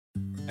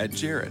At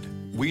Jared,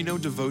 we know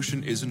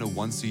devotion isn't a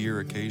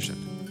once-a-year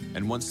occasion,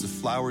 and once the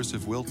flowers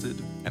have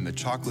wilted and the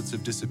chocolates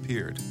have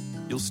disappeared,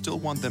 you'll still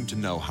want them to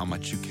know how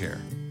much you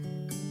care.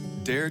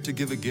 Dare to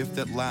give a gift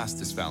that lasts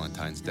this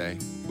Valentine's Day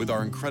with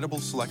our incredible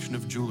selection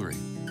of jewelry.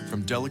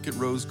 From delicate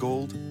rose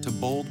gold to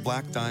bold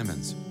black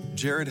diamonds,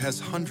 Jared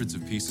has hundreds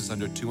of pieces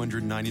under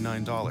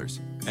 $299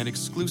 and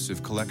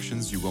exclusive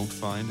collections you won't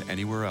find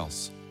anywhere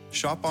else.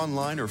 Shop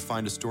online or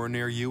find a store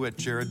near you at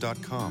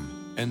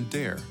jared.com and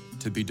dare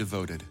to be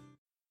devoted.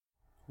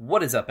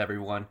 What is up,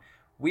 everyone?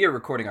 We are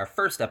recording our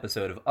first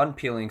episode of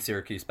Unpeeling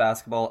Syracuse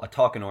Basketball, a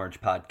Talkin'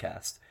 Orange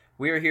podcast.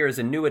 We are here as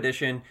a new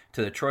addition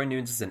to the Troy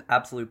Nunes' and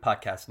Absolute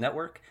Podcast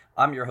Network.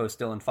 I'm your host,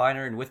 Dylan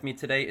Feiner, and with me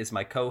today is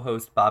my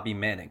co-host, Bobby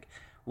Manning.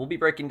 We'll be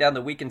breaking down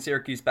the week in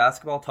Syracuse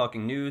basketball,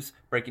 talking news,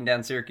 breaking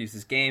down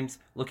Syracuse's games,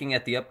 looking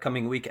at the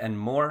upcoming week, and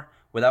more.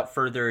 Without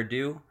further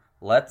ado,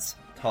 let's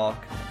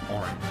talk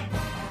Orange.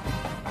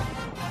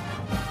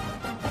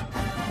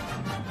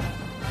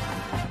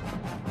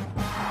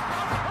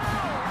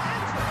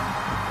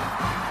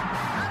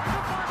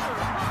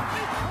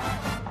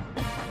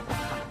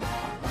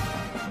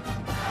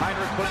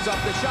 Heinrich puts up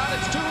the shot,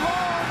 it's too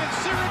long, and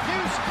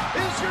Syracuse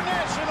is your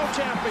national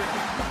champion.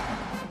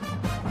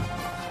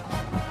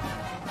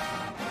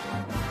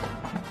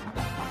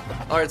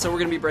 All right, so we're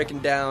going to be breaking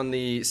down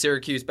the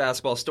Syracuse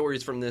basketball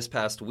stories from this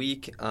past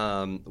week.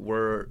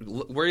 We're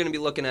going to be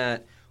looking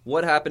at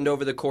what happened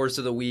over the course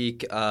of the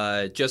week,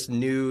 just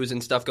news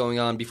and stuff going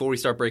on before we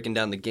start breaking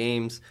down the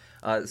games.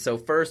 So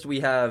first we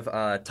have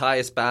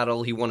Tyus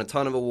Battle. He won a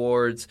ton of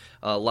awards,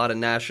 a lot of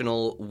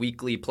national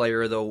weekly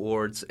player of the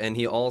awards, and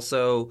he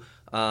also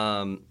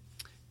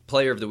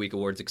player of the week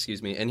awards,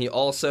 and he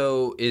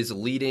also is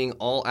leading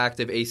all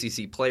active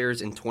ACC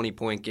players in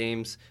 20-point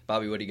games.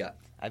 Bobby, what do you got?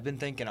 I've been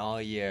thinking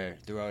all year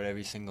throughout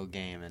every single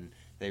game, and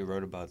they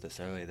wrote about this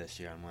earlier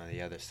this year on one of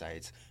the other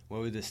sites.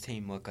 What would this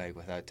team look like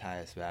without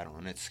Tyus Battle?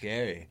 And it's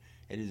scary.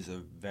 It is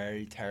a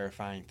very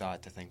terrifying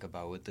thought to think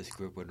about what this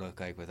group would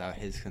look like without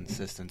his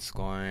consistent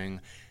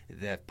scoring,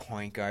 the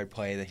point guard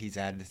play that he's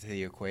added to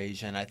the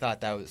equation. I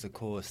thought that was the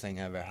coolest thing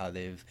ever, how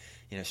they've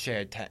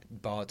shared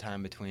ball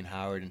time between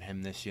Howard and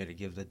him this year to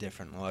give the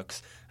different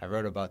looks. I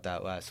wrote about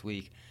that last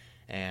week,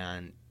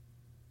 and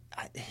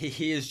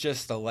he is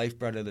just the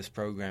lifeblood of this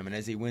program, and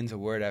as he wins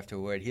award after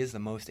award, he has the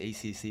most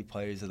ACC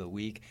players of the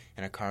week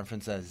in a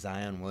conference as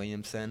Zion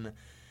Williamson.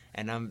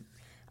 And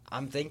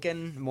I'm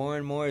thinking more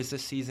and more as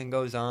this season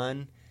goes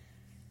on,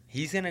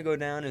 he's going to go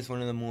down as one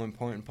of the more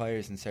important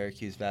players in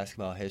Syracuse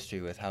basketball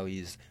history with how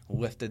he's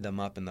lifted them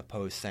up in the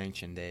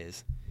post-sanction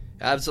days.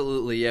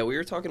 Absolutely, yeah. We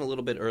were talking a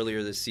little bit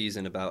earlier this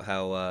season about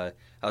how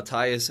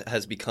Tyus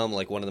has become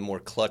like one of the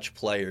more clutch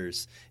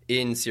players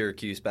in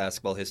Syracuse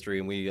basketball history,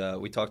 and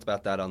we talked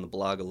about that on the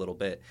blog a little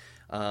bit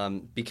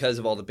because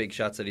of all the big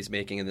shots that he's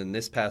making. And then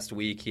this past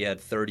week, he had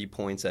 30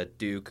 points at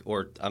Duke,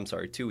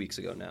 2 weeks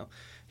ago now.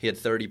 He had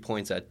 30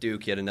 points at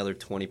Duke. He had another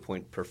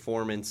 20-point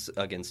performance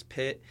against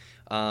Pitt.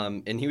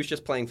 And he was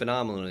just playing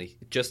phenomenally.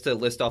 Just to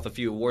list off a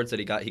few awards that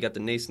he got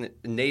the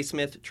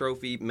Naismith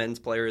Trophy Men's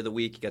Player of the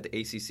Week. He got the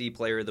ACC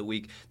Player of the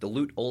Week, the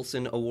Lute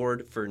Olson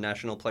Award for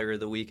National Player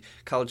of the Week,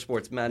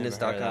 CollegeSportsMadness.com.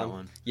 Never heard of that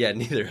one. Yeah,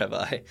 neither have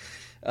I.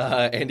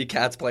 Andy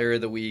Katz Player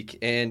of the Week.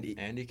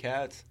 Andy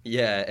Katz?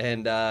 Yeah,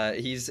 and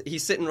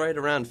he's sitting right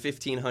around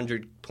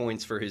 1,500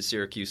 points for his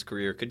Syracuse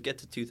career. Could get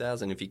to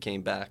 2,000 if he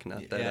came back.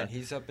 Yeah,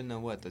 he's up in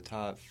the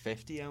top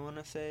 50, I want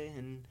to say,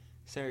 in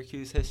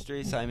Syracuse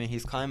history. So, I mean,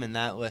 he's climbing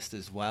that list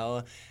as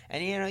well.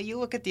 And, you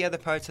look at the other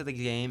parts of the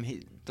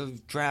game, the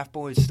draft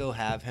boards still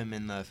have him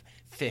in the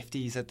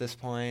 50s at this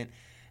point.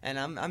 And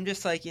I'm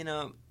just like,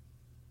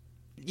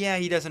 yeah,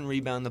 he doesn't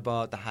rebound the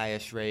ball at the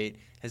highest rate.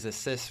 His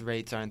assist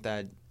rates aren't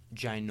that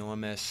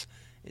ginormous.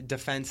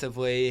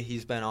 Defensively,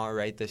 he's been all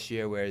right this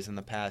year, whereas in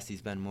the past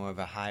he's been more of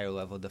a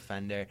higher-level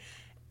defender.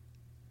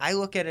 I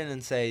look at it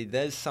and say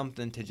there's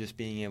something to just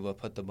being able to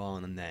put the ball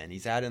in the net. And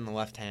he's out in the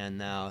left hand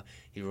now.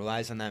 He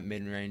relies on that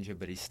mid-ranger,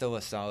 but he's still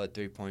a solid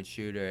three-point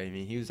shooter. I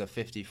mean, he was a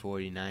 50,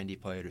 40, 90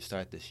 player to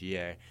start this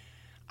year.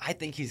 I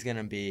think he's going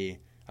to be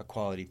a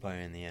quality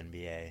player in the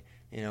NBA.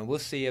 We'll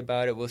see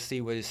about it. We'll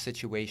see what his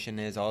situation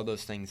is. All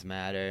those things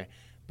matter.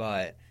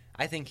 But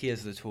I think he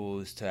has the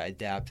tools to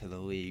adapt to the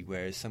league,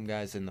 whereas some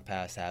guys in the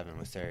past haven't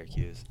with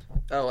Syracuse.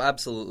 Oh,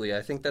 absolutely.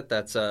 I think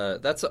that's a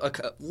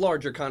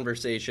larger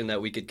conversation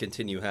that we could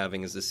continue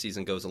having as this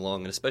season goes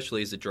along, and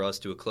especially as it draws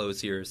to a close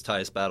here as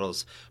Tyus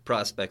Battle's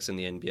prospects in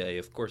the NBA.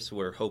 Of course,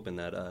 we're hoping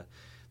that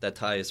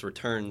Tyus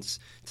returns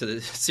to the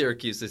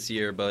Syracuse this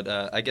year, but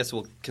I guess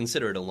we'll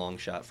consider it a long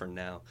shot for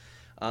now.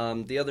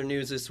 The other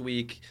news this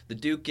week, the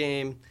Duke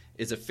game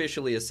is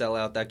officially a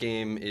sellout. That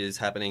game is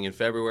happening in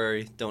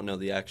February. Don't know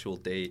the actual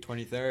date.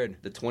 23rd.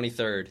 The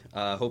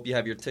 23rd. Hope you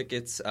have your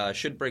tickets.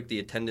 Should break the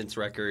attendance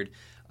record.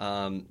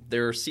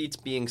 There are seats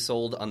being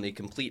sold on the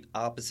complete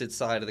opposite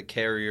side of the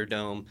Carrier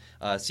Dome.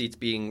 Seats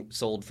being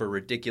sold for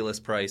ridiculous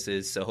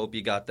prices. So hope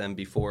you got them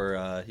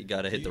before you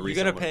got to hit the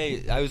resale. You got to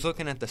pay. I was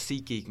looking at the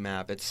SeatGeek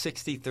map. It's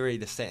 $63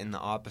 to sit in the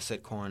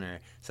opposite corner.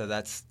 So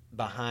that's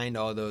behind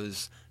all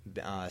those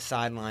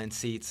sideline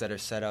seats that are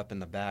set up in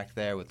the back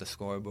there with the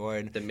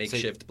scoreboard. The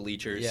makeshift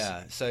bleachers.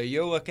 Yeah, so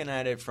you're looking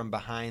at it from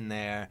behind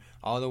there,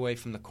 all the way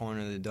from the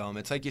corner of the dome.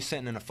 It's like you're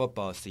sitting in a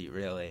football seat,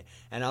 really.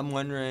 And I'm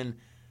wondering,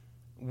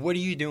 what are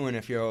you doing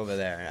if you're over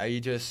there? Are you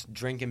just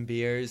drinking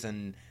beers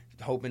and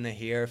hoping to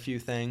hear a few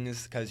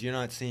things because you're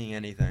not seeing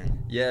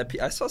anything? Yeah,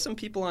 I saw some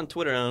people on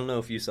Twitter, I don't know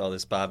if you saw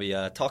this, Bobby,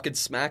 talking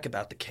smack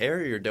about the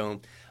Carrier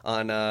Dome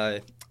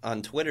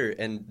on Twitter,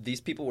 and these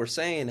people were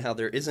saying how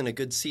there isn't a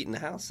good seat in the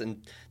house,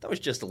 and that was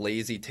just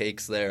lazy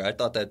takes there. I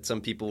thought that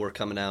some people were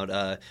coming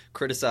out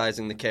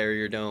criticizing the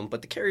Carrier Dome,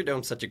 but the Carrier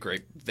Dome's such a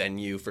great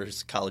venue for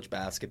college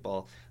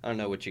basketball. I don't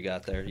know what you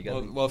got there.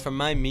 Well, from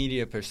my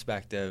media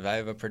perspective, I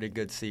have a pretty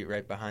good seat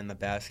right behind the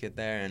basket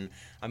there, and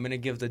I'm going to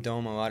give the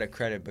Dome a lot of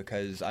credit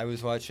because I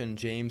was watching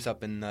James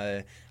up in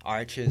the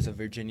arches of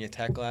Virginia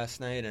Tech last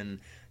night, and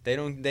they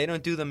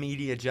don't do the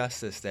media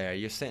justice there.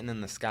 You're sitting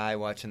in the sky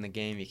watching the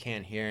game. You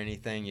can't hear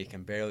anything. You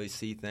can barely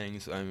see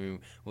things. I mean,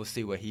 we'll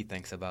see what he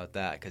thinks about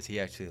that because he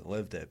actually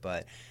lived it.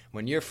 But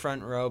when you're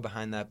front row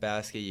behind that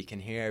basket, you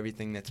can hear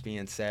everything that's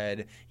being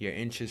said. You're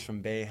inches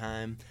from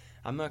Boeheim.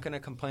 I'm not going to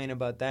complain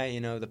about that.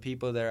 You know, the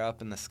people that are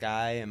up in the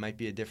sky, it might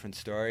be a different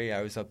story.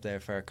 I was up there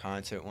for a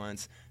concert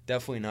once.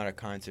 Definitely not a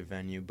concert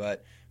venue.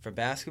 But for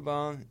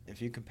basketball,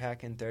 if you could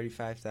pack in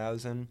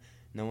 35,000,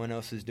 no one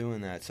else is doing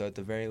that. So at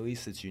the very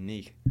least, it's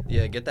unique.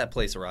 Yeah, get that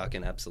place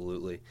rocking,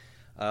 absolutely.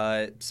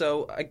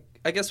 So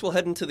I guess we'll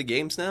head into the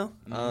games now.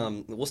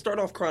 Mm-hmm. We'll start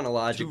off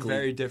chronologically. Two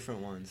very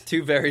different ones.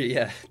 Two very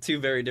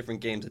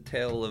different games. A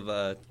tale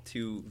of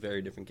two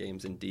very different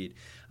games indeed.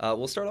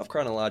 We'll start off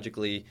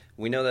chronologically.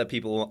 We know that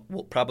people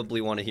will probably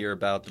want to hear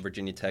about the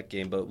Virginia Tech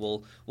game, but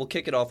we'll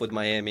kick it off with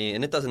Miami,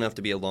 and it doesn't have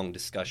to be a long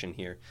discussion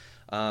here.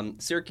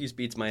 Syracuse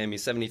beats Miami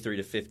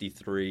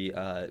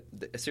 73-53.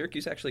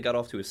 Syracuse actually got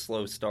off to a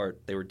slow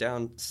start. They were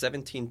down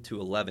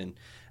 17-11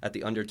 at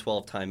the under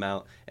 12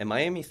 timeout, and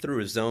Miami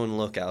threw a zone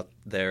look out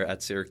there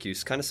at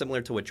Syracuse, kind of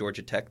similar to what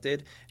Georgia Tech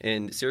did,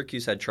 and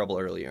Syracuse had trouble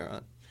earlier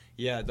on.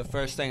 Yeah, the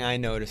first thing I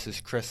noticed is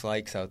Chris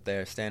Lykes out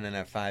there standing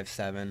at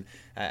 5'7".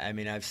 I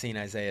mean, I've seen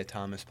Isaiah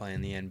Thomas play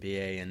in the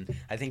NBA, and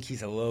I think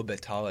he's a little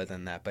bit taller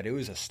than that, but it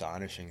was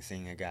astonishing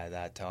seeing a guy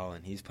that tall,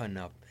 and he's putting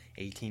up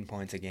 18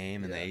 points a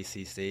game in the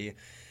ACC.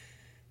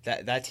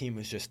 That team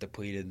was just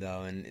depleted,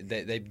 though, and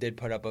they did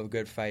put up a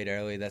good fight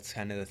early. That's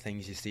kind of the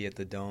things you see at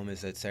the Dome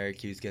is that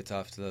Syracuse gets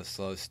off to those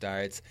slow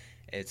starts.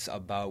 It's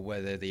about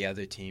whether the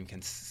other team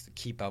can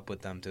keep up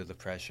with them through the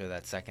pressure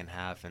that second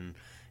half, and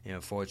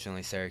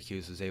fortunately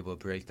Syracuse was able to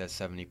break that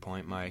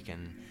 70-point mark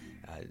and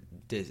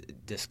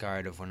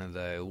discard of one of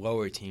the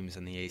lower teams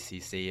in the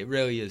ACC. It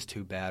really is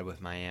too bad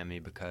with Miami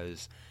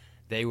because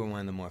they were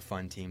one of the more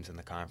fun teams in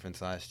the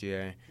conference last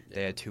year.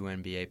 They had two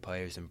NBA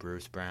players in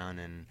Bruce Brown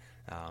and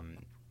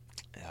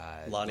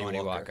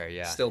Lonnie Walker.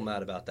 Yeah. Still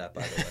mad about that,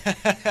 by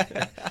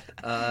the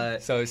way.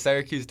 So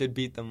Syracuse did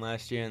beat them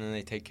last year, and then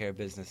they take care of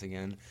business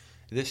again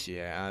this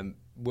year.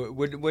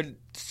 What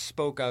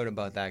spoke out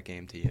about that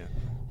game to you?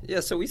 Yeah,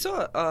 so we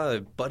saw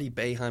Buddy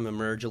Boeheim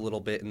emerge a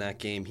little bit in that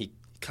game. He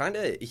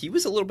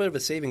was a little bit of a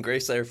saving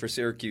grace there for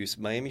Syracuse.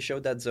 Miami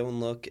showed that zone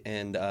look,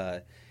 and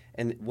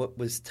what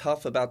was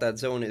tough about that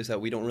zone is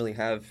that we don't really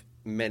have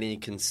many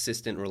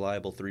consistent,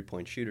 reliable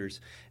three-point shooters.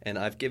 And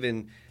I've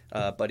given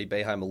Buddy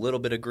Boeheim a little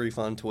bit of grief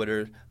on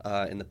Twitter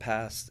in the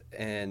past,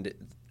 and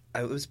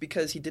it was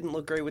because he didn't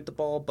look great with the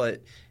ball,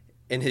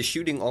 and his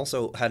shooting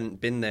also hadn't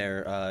been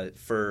there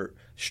for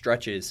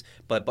stretches.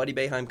 But Buddy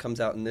Boeheim comes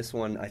out in this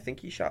one. I think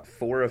he shot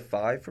 4 of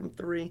 5 from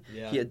 3.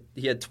 Yeah.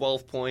 He had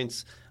 12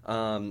 points,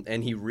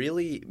 and he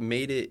really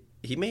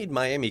made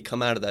Miami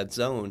come out of that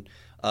zone,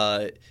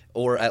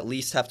 or at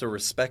least have to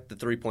respect the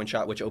three-point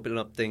shot, which opened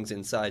up things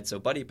inside. So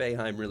Buddy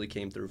Boeheim really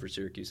came through for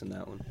Syracuse in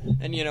that one.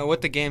 And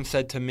what the game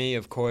said to me,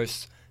 of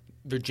course,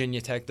 Virginia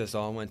Tech, this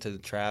all went to the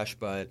trash,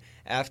 but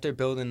after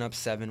building up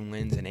 7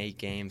 wins in 8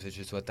 games, which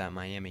is what that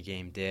Miami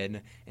game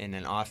did, in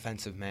an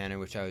offensive manner,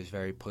 which I was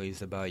very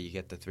pleased about, you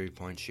get the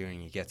three-point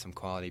shooting, you get some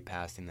quality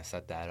passing to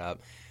set that up.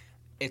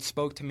 It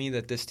spoke to me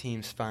that this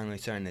team's finally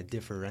starting to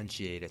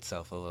differentiate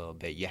itself a little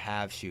bit. You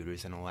have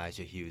shooters in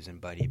Elijah Hughes and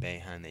Buddy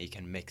Boeheim that you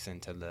can mix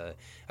into the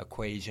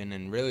equation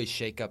and really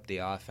shake up the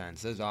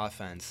offense. This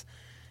offense,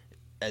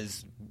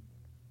 as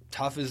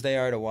tough as they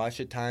are to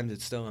watch at times,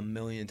 it's still a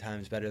million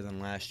times better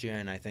than last year,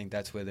 and I think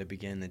that's where they're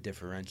beginning to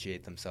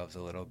differentiate themselves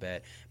a little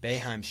bit.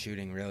 Boeheim's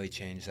shooting really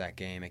changed that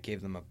game. It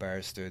gave them a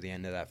burst through the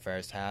end of that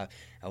first half.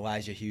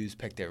 Elijah Hughes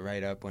picked it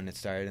right up when it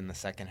started in the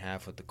second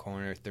half with the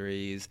corner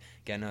threes,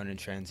 getting out in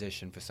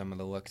transition for some of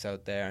the looks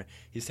out there.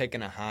 He's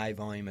taken a high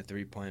volume of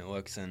three-point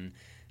looks, and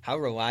how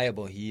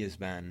reliable he has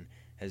been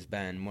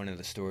one of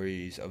the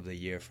stories of the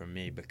year for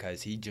me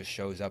because he just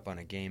shows up on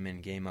a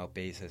game-in, game-out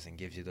basis and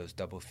gives you those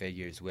double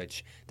figures,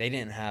 which they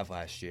didn't have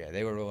last year.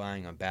 They were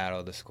relying on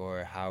Battle to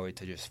score, Howard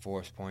to just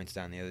force points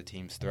down the other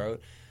team's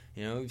throat.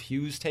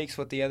 Hughes takes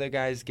what the other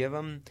guys give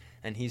him,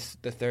 and he's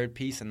the third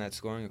piece in that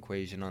scoring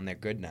equation on their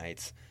good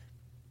nights.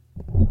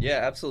 Yeah,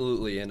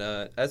 absolutely. And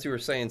as you were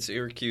saying,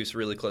 Syracuse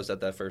really closed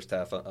out that first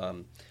half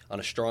on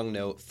a strong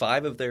note.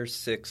 5 of their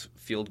 6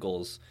 field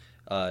goals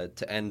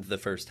to end the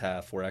first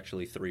half were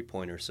actually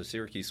three-pointers. So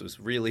Syracuse was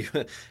really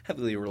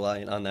heavily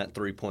reliant on that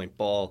three-point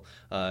ball.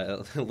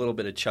 A little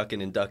bit of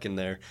chucking and ducking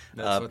there.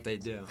 That's what they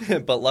do.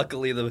 But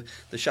luckily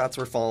the shots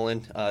were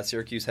falling.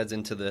 Syracuse heads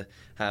into the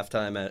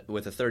halftime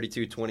with a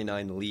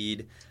 32-29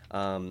 lead.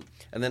 And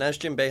then as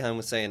Jim Boeheim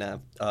was saying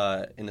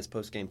in his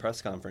post-game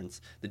press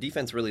conference, the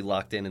defense really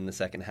locked in the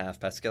second half.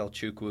 Pascal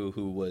Chukwu,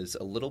 who was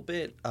a little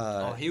bit...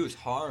 he was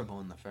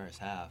horrible in the first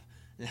half.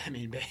 I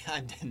mean,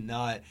 Boeheim did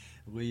not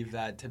leave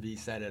that to be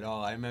said at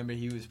all. I remember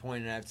he was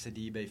pointing at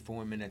Sidibe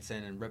 4 minutes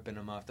in and ripping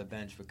him off the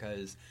bench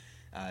because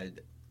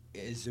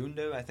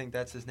Izundu, I think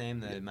that's his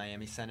name, the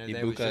Miami center.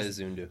 Ibuka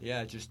Izundu.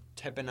 Yeah, just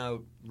tipping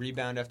out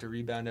rebound after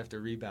rebound after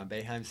rebound.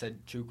 Boeheim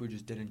said Chukwu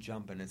just didn't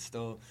jump, and it's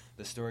still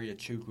the story of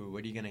Chukwu.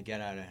 What are you going to get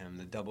out of him?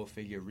 The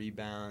double-figure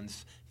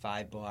rebounds,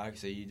 5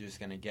 blocks, or are you just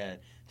going to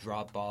get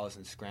drop balls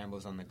and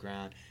scrambles on the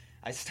ground?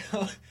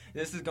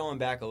 This is going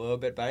back a little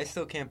bit, but I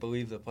still can't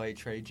believe the play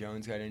Trey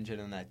Jones got injured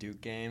in that Duke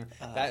game.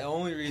 The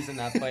only reason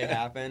that play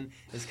happened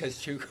is because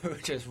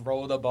Chukwu just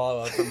rolled the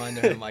ball out from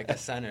under him like a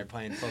center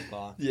playing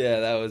football. Yeah,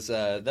 that was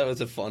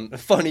a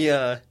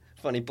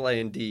funny play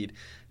indeed.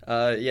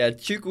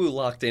 Chukwu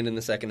locked in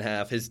the second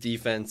half. His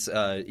defense,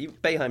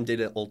 Boeheim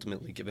did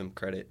ultimately give him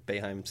credit.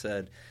 Boeheim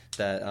said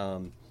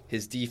that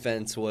his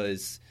defense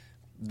was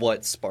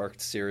what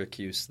sparked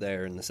Syracuse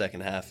there in the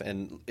second half,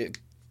 and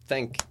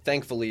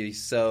thankfully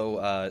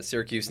so,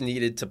 Syracuse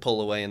needed to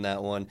pull away in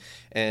that one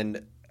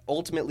and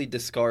ultimately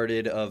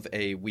discarded of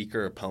a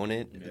weaker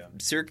opponent.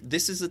 Yeah.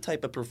 This is the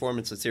type of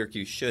performance that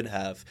Syracuse should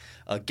have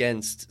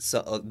against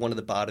one of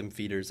the bottom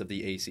feeders of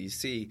the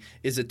ACC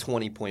is a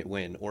 20-point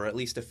win, or at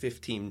least a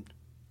 15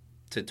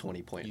 to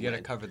 20-point win. You got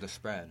to cover the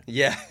spread.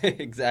 Yeah,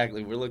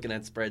 exactly. We're looking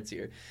at spreads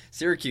here.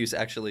 Syracuse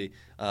actually,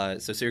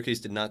 Syracuse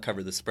did not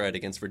cover the spread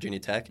against Virginia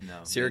Tech. No,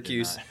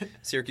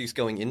 Syracuse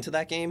going into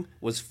that game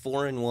was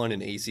 4-1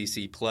 in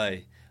ACC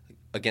play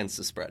against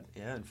the spread.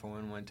 Yeah, and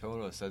 4-1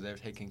 total. So they're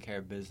taking care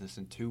of business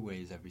in 2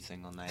 ways every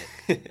single night.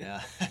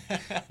 Yeah.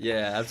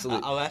 Yeah,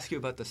 absolutely. I'll ask you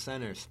about the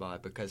center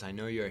spot because I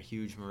know you're a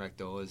huge Marek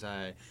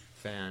Dolezaj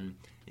fan.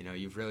 You know,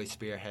 you've really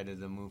spearheaded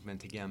the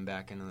movement to get him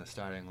back into the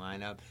starting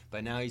lineup,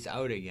 but now he's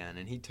out again,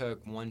 and he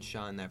took one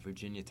shot in that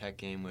Virginia Tech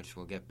game, which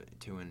we'll get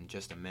to in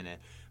just a minute.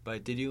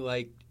 But did you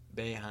like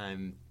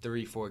Boeheim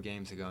 3-4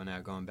 games ago now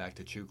going back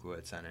to Chukwu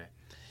at center?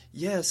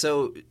 Yeah,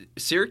 so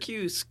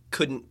Syracuse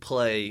couldn't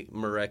play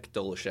Marek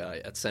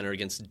Dolezaj at center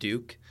against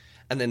Duke,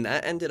 and then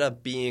that ended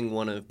up being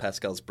one of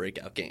Pascal's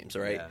breakout games,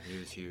 right? Yeah, he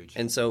was huge.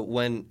 And so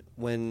when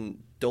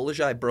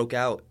Dolezaj broke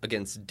out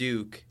against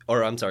Duke,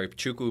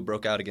 Chukwu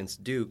broke out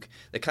against Duke,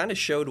 that kind of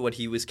showed what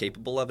he was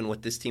capable of and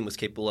what this team was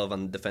capable of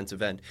on the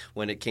defensive end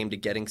when it came to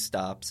getting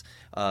stops,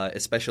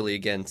 especially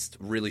against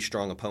really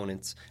strong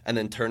opponents, and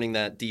then turning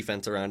that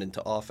defense around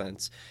into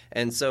offense.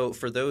 And so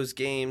for those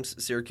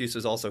games, Syracuse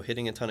was also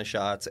hitting a ton of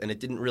shots, and it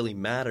didn't really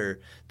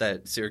matter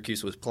that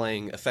Syracuse was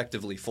playing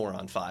effectively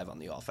 4-on-5 on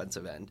the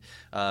offensive end.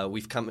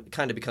 We've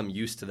kind of become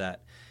used to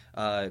that.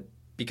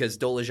 Because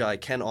Dolezaj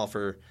can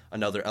offer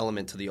another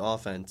element to the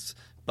offense.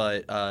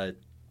 But,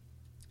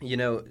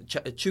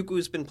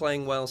 Chukwu's been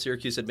playing well.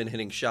 Syracuse had been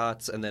hitting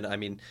shots. And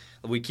then,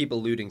 we keep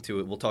alluding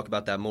to it. We'll talk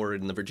about that more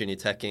in the Virginia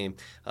Tech game.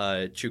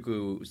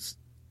 Chukwu's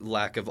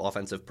lack of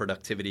offensive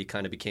productivity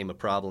kind of became a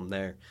problem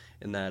there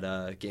in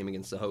that game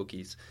against the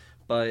Hokies.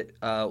 But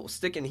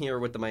sticking here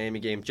with the Miami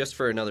game just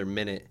for another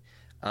minute,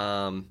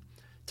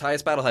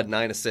 Tyus Battle had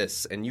 9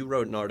 assists, and you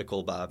wrote an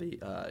article,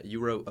 Bobby. You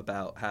wrote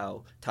about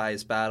how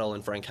Tyus Battle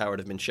and Frank Howard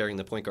have been sharing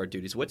the point guard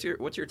duties. What's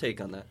your take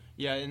on that?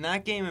 Yeah, in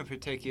that game in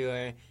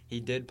particular, he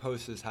did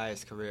post his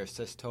highest career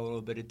assist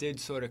total, but it did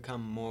sort of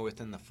come more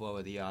within the flow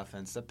of the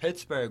offense. The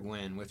Pittsburgh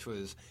win, which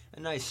was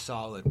a nice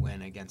solid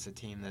win against a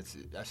team that's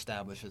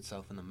established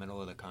itself in the middle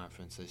of the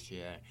conference this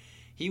year.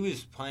 He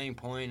was playing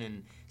point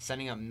and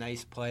setting up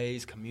nice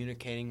plays,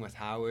 communicating with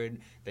Howard.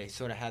 They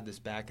sort of had this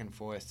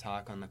back-and-forth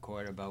talk on the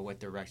court about what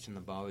direction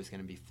the ball was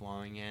going to be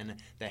flowing in.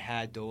 They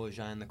had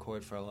Dolezaj on the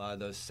court for a lot of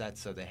those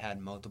sets, so they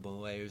had multiple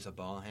layers of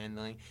ball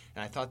handling.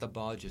 And I thought the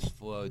ball just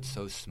flowed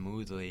so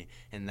smoothly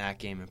in that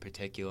game in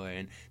particular.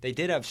 And they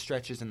did have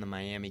stretches in the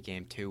Miami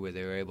game, too, where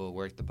they were able to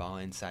work the ball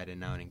inside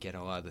and out and get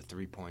a lot of the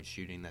three-point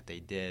shooting that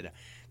they did.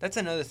 That's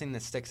another thing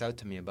that sticks out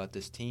to me about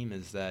this team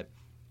is that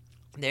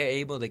they're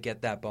able to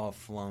get that ball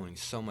flowing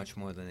so much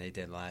more than they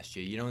did last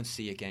year. You don't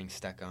see it getting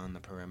stuck on the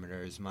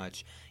perimeter as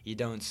much. You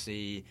don't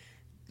see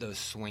those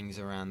swings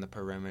around the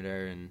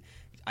perimeter and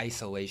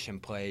isolation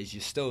plays. You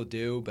still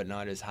do, but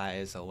not as high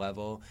as a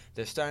level.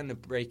 They're starting to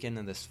break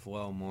into this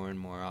flow more and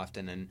more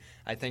often, and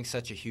I think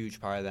such a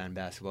huge part of that in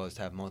basketball is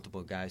to have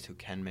multiple guys who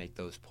can make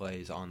those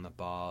plays on the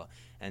ball.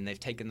 And they've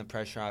taken the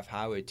pressure off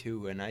Howard,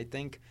 too, and I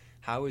think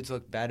Howard's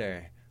looked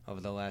better over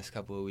the last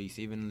couple of weeks.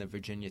 Even in the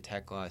Virginia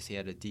Tech loss, he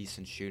had a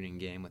decent shooting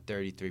game with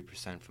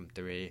 33% from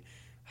 3,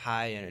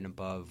 high and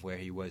above where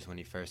he was when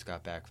he first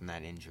got back from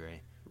that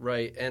injury.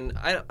 Right, and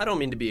I don't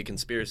mean to be a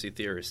conspiracy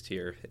theorist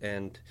here,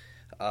 and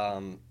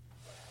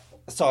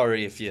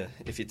sorry if you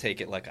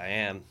take it like I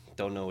am.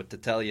 Don't know what to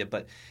tell you,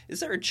 but is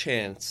there a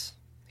chance,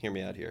 hear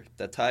me out here,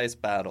 that Tyus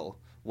Battle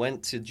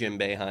went to Jim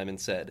Boeheim and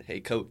said, "Hey,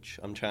 coach,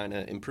 I'm trying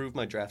to improve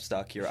my draft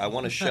stock here. I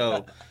want to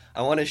show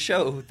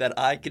that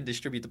I can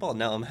distribute the ball."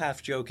 Now, I'm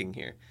half joking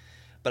here,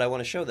 but I want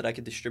to show that I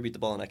can distribute the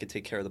ball and I can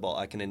take care of the ball.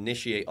 I can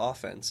initiate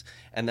offense.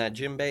 And that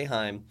Jim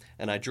Boeheim,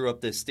 and I drew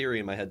up this theory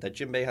in my head, that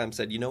Jim Boeheim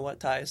said, "You know what,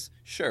 Tyus?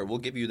 Sure, we'll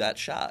give you that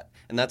shot."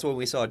 And that's when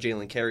we saw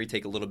Jalen Carey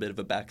take a little bit of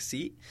a back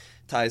seat.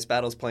 Tyus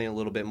Battle's playing a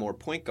little bit more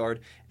point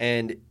guard,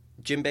 and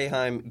Jim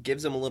Boeheim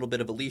gives him a little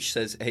bit of a leash,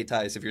 says, "Hey,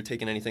 Tyus, if you're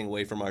taking anything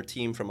away from our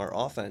team, from our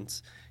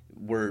offense,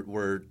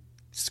 we're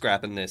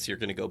scrapping this. You're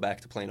going to go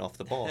back to playing off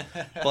the ball."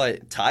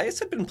 But Tyus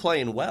had been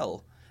playing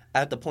well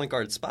at the point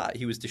guard spot.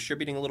 He was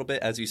distributing a little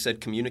bit, as you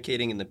said,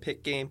 communicating in the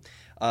pick game.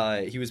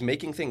 He was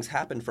making things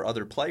happen for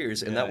other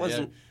players, and that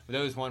wasn't... Yeah.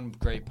 There was one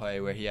great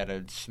play where he had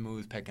a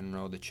smooth pick and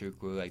roll to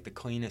Chukwu, like the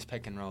cleanest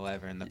pick and roll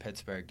ever in the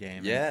Pittsburgh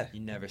game. Yeah. You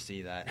never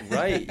see that.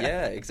 Right,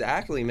 yeah,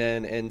 exactly,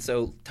 man. And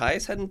so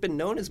Tyus hadn't been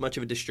known as much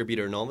of a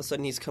distributor, and all of a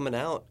sudden he's coming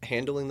out,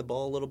 handling the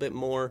ball a little bit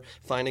more,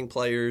 finding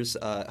players,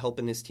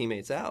 helping his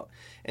teammates out.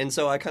 And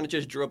so I kind of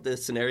just drew up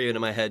this scenario in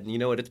my head, and you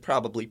know what, it's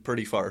probably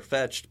pretty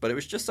far-fetched, but it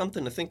was just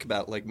something to think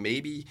about. Like,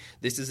 maybe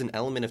this is an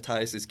element of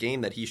Tyus'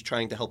 game that he's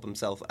trying to help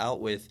himself out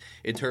with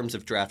in terms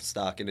of draft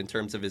stock and in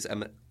terms of his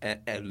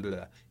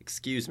NBA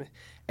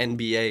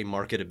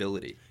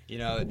marketability. You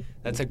know,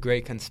 that's a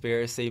great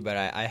conspiracy, but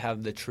I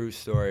have the true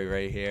story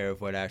right here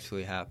of what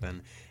actually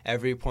happened.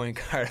 Every point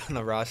guard on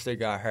the roster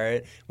got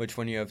hurt, which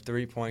when you have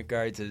 3 point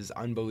guards is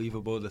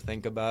unbelievable to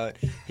think about.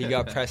 He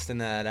got pressed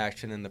into that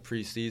action in the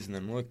preseason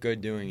and looked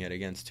good doing it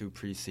against 2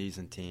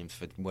 preseason teams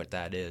for what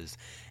that is.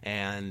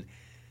 And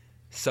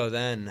so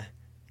then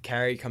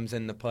Carey comes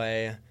into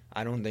play.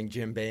 I don't think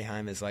Jim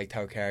Boeheim has liked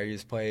how Carey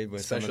has played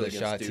with Especially some of the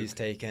shots Duke. he's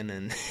taken.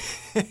 And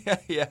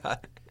yeah.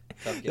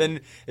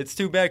 Then it's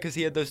too bad because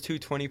he had those 2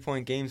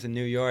 20-point games in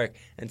New York,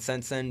 and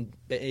since then,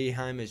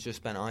 Boeheim has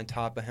just been on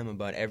top of him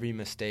about every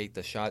mistake,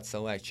 the shot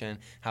selection,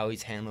 how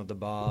he's handled the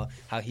ball,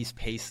 how he's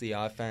paced the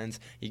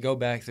offense. You go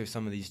back through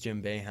some of these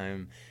Jim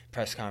Boeheim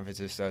press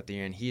conferences throughout the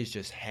year, and he is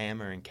just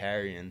hammering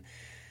Carey, and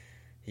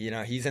you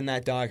know, he's in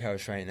that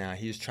doghouse right now.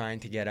 He's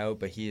trying to get out,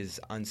 but he is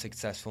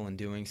unsuccessful in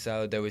doing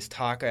so. There was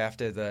talk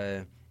after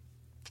the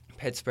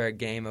Pittsburgh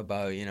game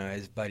about, you know,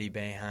 his buddy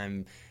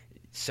Boeheim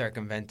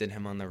circumvented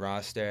him on the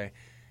roster.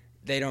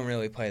 They don't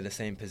really play the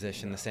same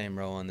position, the same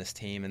role on this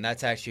team, and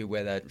that's actually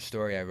where that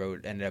story I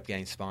wrote ended up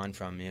getting spawned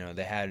from. You know,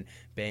 they had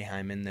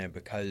Boeheim in there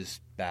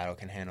because Battle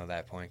can handle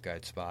that point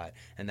guard spot,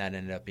 and that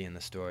ended up being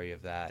the story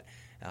of that.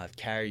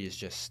 Carey is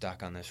just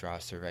stuck on this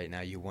roster right now.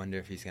 You wonder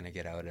if he's going to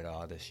get out at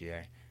all this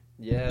year.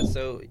 Yeah,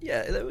 so,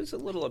 yeah, that was a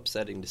little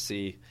upsetting to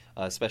see,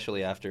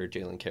 especially after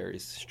Jalen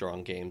Carey's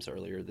strong games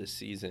earlier this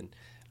season,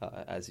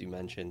 as you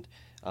mentioned,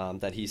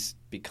 that he's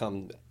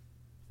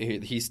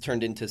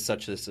turned into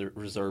such a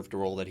reserved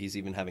role that he's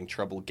even having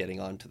trouble getting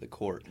onto the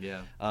court.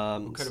 Yeah.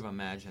 Who could have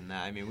imagined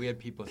that? I mean, we had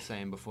people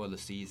saying before the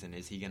season,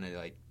 is he going to,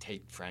 like,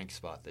 take Frank's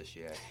spot this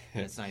year?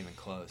 And it's not even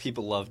close.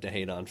 People love to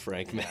hate on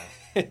Frank, man.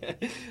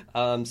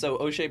 So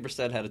O'Shea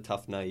Brissett had a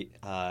tough night.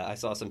 I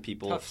saw some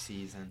people... Tough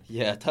season.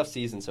 Yeah, tough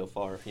season so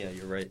far. Yeah,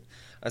 you're right.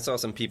 I saw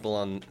some people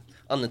on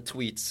the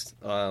tweets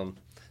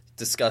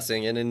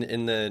discussing, and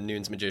in the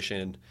Nunes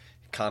Magician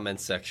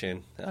comments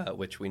section,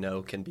 which we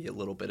know can be a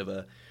little bit of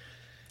a...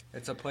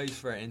 It's a place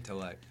for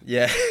intellect.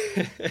 Yeah.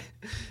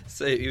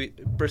 So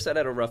Brissett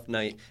had a rough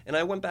night, and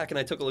I went back and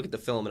I took a look at the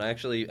film, and I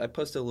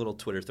posted a little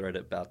Twitter thread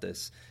about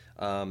this.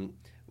 I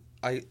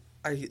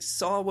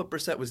saw what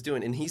Brissett was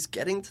doing, and he's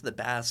getting to the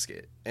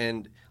basket,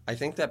 and I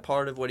think that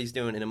part of what he's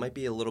doing, and it might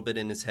be a little bit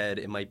in his head,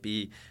 it might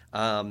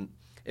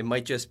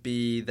just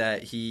be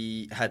that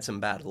he had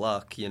some bad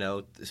luck. You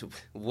know,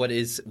 what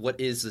is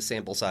the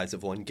sample size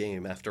of one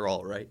game after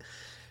all, right?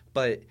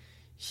 But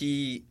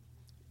he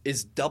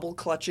is double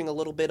clutching a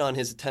little bit on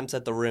his attempts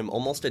at the rim,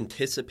 almost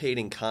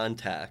anticipating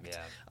contact.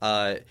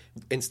 Yeah.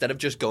 Instead of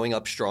just going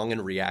up strong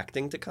and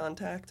reacting to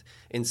contact,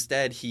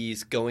 instead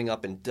he's going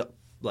up and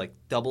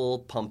double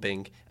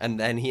pumping, and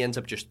then he ends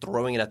up just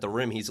throwing it at the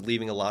rim. He's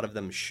leaving a lot of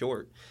them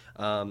short.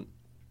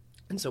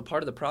 And so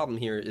part of the problem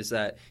here is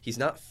that he's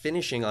not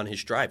finishing on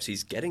his drives.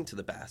 He's getting to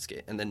the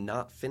basket and then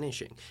not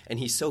finishing. And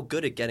he's so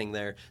good at getting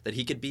there that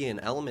he could be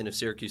an element of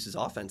Syracuse's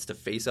offense to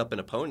face up an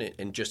opponent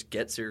and just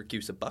get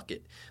Syracuse a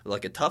bucket,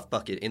 like a tough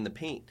bucket in the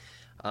paint.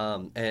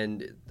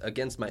 And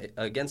against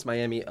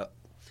Miami,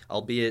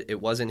 albeit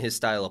it wasn't his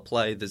style of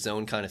play, the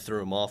zone kind of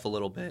threw him off a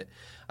little bit.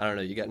 I don't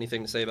know. You got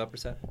anything to say about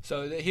Brissett?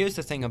 So here's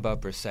the thing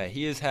about Brissett.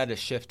 He has had to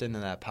shift into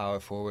that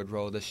power forward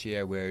role this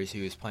year, whereas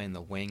he was playing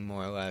the wing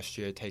more last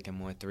year, taking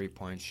more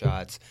three-point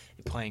shots,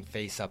 playing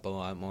face-up a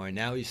lot more.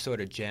 Now he's sort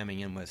of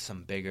jamming in with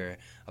some bigger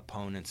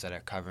opponents that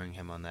are covering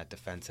him on that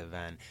defensive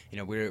end. You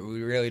know, we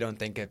really don't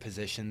think of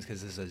positions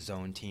because this is a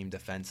zone team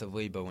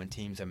defensively, but when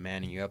teams are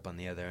manning you up on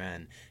the other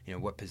end, you know,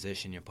 what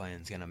position you're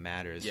playing is going to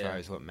matter as far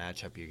as what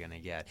matchup you're going to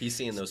get. He's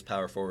seeing those most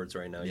power forwards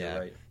right now. Yeah.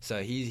 You're right.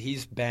 So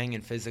he's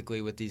banging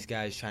physically with these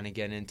guys trying to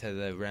get into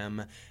the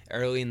rim.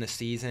 Early in the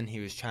season, he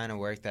was trying to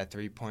work that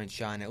three-point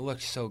shot, and it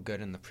looked so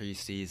good in the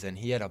preseason.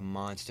 He had a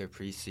monster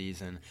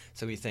preseason,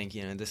 so we think,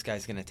 this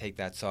guy's going to take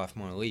that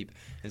sophomore leap.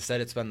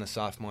 Instead, it's been the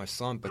sophomore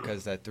slump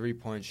because that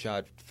three-point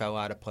shot fell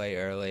out of play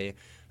early.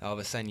 All of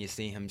a sudden, you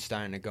see him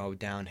starting to go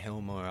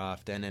downhill more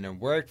often, and it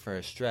worked for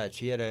a stretch.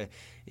 He had a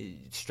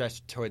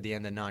stretch toward the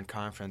end of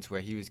non-conference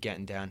where he was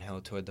getting downhill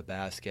toward the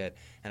basket,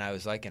 and I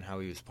was liking how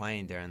he was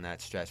playing during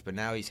that stretch. But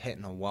now he's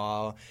hitting a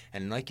wall,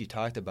 and like you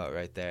talked about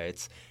right there,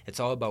 it's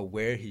all about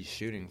where he's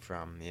shooting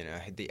from.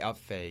 The up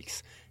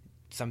fakes.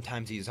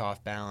 Sometimes he's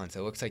off balance.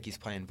 It looks like he's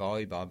playing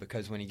volleyball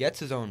because when he gets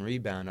his own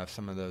rebound off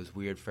some of those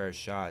weird first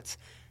shots,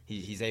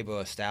 he's able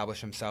to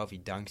establish himself. He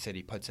dunks it.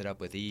 He puts it up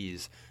with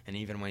ease. And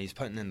even when he's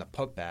putting in the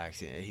putbacks,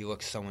 he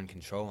looks so in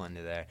control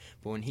under there.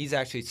 But when he's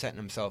actually setting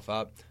himself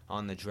up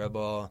on the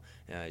dribble,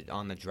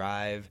 on the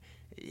drive,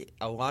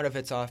 a lot of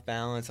it's off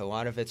balance. A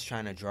lot of it's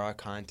trying to draw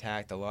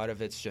contact. A lot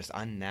of it's just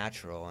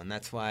unnatural. And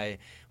that's why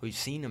we've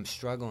seen him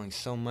struggling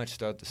so much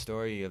throughout the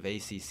story of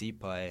ACC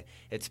play.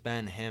 It's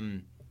been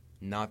him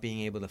not being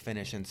able to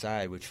finish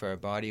inside, which for a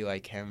body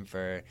like him,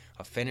 for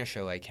a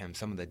finisher like him,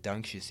 some of the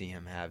dunks you see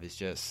him have is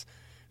just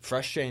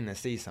frustrating to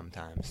see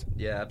sometimes.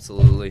 Yeah,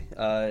 absolutely.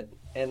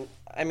 And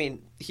I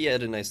mean, he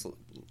had a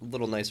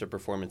little nicer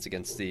performance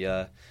against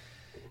in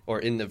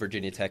the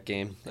Virginia Tech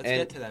game. Let's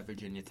get to that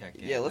Virginia Tech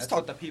game. Yeah, That's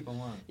what the people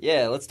want.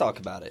 Yeah, let's talk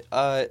about it.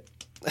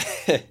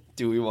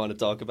 Do we want to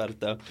talk about it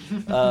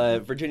though?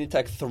 Virginia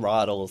Tech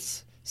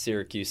throttles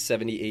Syracuse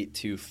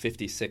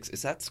 78-56.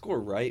 Is that score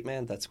right,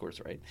 man? That score's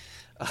right.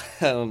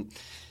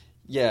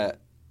 Yeah.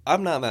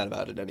 I'm not mad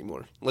about it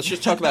anymore. Let's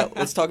talk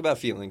about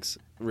feelings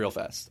real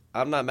fast.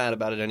 I'm not mad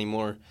about it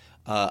anymore.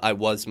 I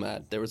was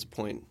mad. There was a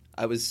point.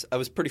 I was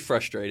pretty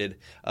frustrated.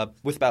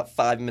 With about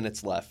 5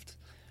 minutes left,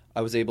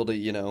 I was able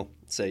to,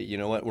 say, you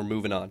know what, we're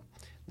moving on.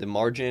 The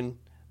margin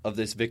of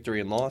this victory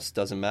and loss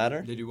doesn't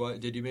matter. Did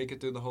you make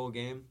it through the whole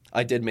game?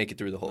 I did make it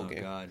through the whole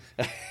game.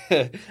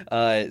 Oh,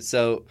 God.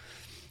 So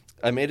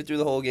I made it through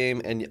the whole game,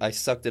 and I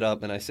sucked it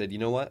up, and I said, you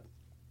know what?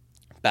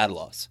 Bad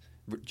loss.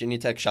 Virginia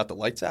Tech shot the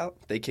lights out.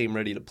 They came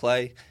ready to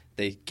play.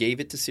 They gave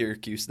it to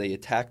Syracuse. They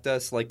attacked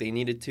us like they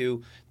needed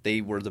to.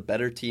 They were the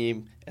better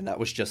team, and that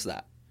was just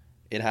that.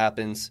 It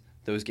happens.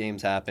 Those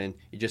games happen.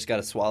 You just got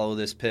to swallow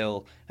this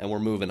pill, and we're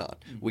moving on.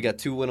 Mm-hmm. We got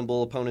 2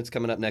 winnable opponents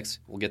coming up next.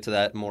 We'll get to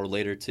that more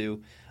later,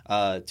 too. 2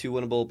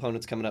 winnable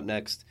opponents coming up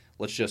next.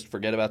 Let's just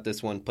forget about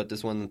this one, put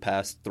this one in the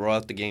past, throw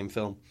out the game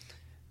film.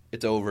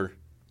 It's over.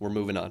 We're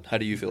moving on. How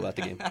do you feel about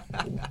the game?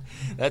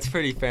 That's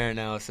pretty fair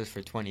analysis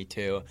for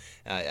 22.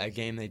 A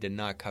game they did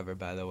not cover,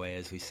 by the way,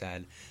 as we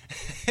said.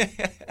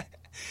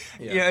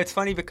 Yeah, it's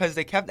funny because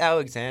they kept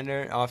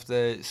Alexander off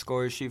the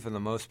score sheet for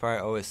the most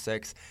part,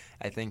 0-6.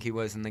 I think he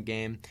was in the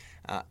game.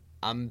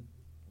 I'm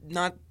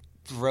not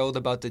thrilled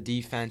about the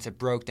defense. It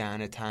broke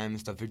down at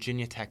times. The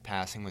Virginia Tech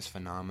passing was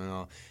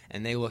phenomenal,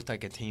 and they looked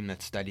like a team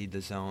that studied the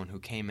zone, who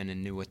came in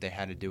and knew what they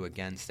had to do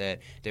against it.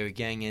 They were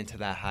getting into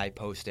that high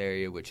post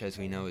area, which, as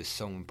we know, is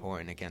so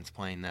important against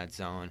playing that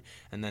zone,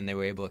 and then they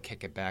were able to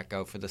kick it back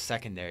out for the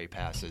secondary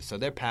passes. So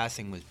their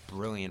passing was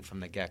brilliant from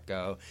the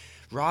get-go.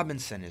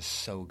 Robinson is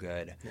so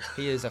good.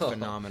 He is a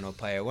phenomenal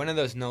player. One of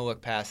those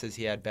no-look passes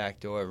he had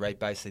backdoor right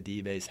by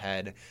Sidibe's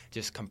head,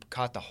 just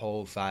caught the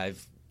whole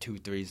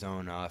 5-2-3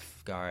 zone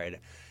off guard.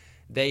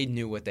 They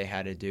knew what they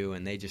had to do,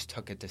 and they just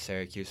took it to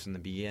Syracuse from the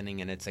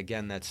beginning. And it's,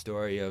 again, that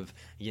story of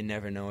you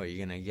never know what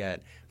you're going to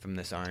get from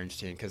this Orange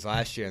team. Because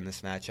last year in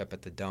this matchup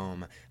at the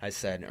Dome, I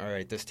said, all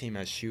right, this team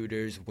has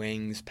shooters,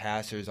 wings,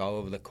 passers all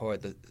over the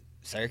court.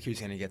 Syracuse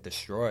is going to get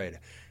destroyed.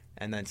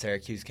 And then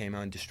Syracuse came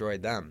out and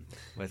destroyed them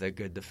with a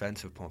good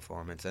defensive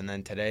performance. And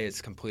then today it's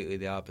completely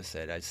the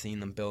opposite. I've seen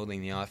them building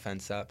the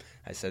offense up.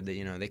 I said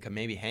that, they could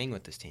maybe hang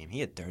with this team. He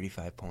had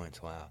 35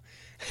 points. Wow.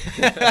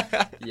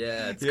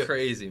 Yeah, it's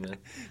crazy, man.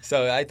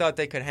 So I thought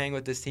they could hang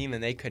with this team,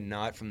 and they could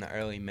not from the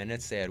early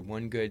minutes. They had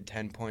one good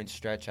 10-point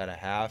stretch at a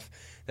half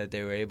that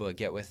they were able to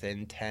get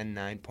within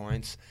 9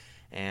 points.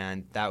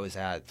 And that was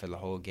that for the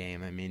whole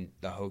game. I mean,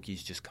 the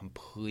Hokies just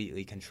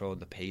completely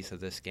controlled the pace of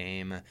this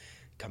game,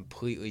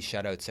 completely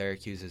shut out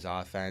Syracuse's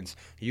offense.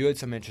 You had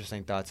some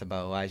interesting thoughts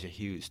about Elijah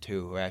Hughes,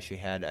 too, who actually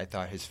had, I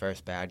thought, his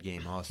first bad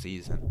game all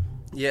season.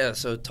 Yeah,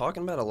 so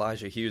talking about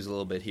Elijah Hughes a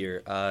little bit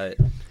here.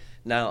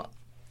 Now,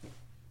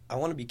 I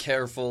want to be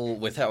careful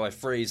with how I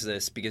phrase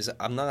this because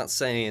I'm not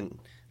saying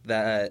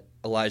that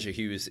Elijah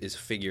Hughes is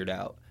figured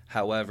out.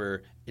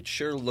 However, it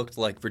sure looked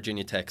like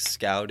Virginia Tech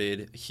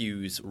scouted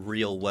Hughes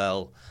real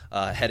well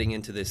heading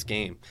into this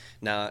game.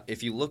 Now,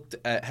 if you looked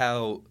at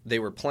how they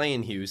were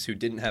playing Hughes, who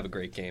didn't have a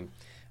great game,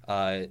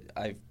 I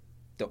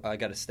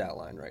got a stat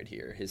line right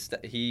here.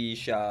 He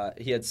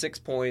had 6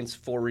 points,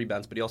 4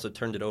 rebounds, but he also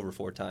turned it over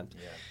 4 times.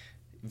 Yeah.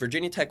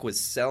 Virginia Tech was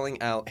selling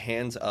out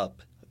hands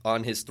up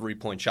on his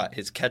 3-point shot,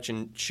 his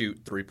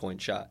catch-and-shoot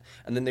 3-point shot.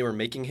 And then they were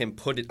making him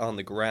put it on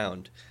the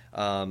ground.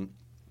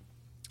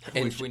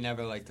 Which we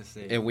never like to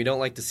see. And we don't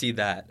like to see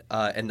that.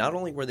 And not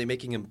only were they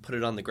making him put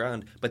it on the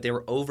ground, but they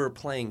were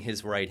overplaying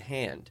his right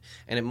hand.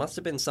 And it must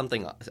have been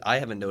something, I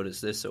haven't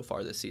noticed this so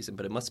far this season,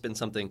 but it must have been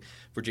something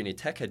Virginia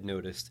Tech had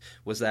noticed,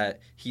 was that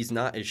he's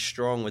not as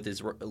strong with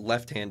his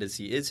left hand as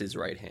he is his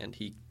right hand.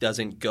 He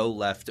doesn't go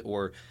left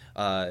or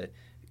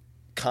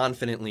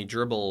confidently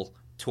dribble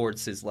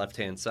towards his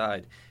left-hand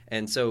side.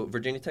 And so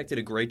Virginia Tech did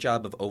a great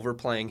job of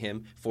overplaying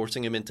him,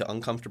 forcing him into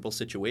uncomfortable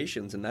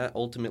situations, and that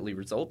ultimately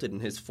resulted in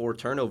his 4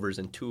 turnovers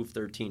and 2 of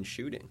 13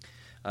 shooting.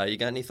 You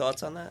got any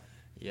thoughts on that?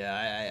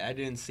 Yeah, I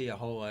didn't see a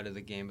whole lot of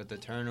the game, but the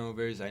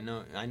turnovers, I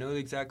know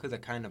exactly the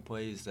kind of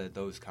plays that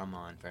those come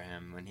on for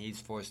him. When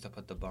he's forced to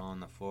put the ball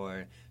on the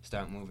floor,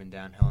 start moving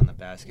downhill in the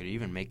basket, or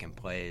even making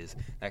plays,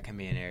 that can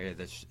be an area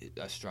that's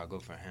a struggle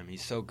for him.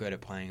 He's so good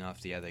at playing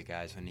off the other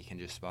guys when he can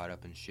just spot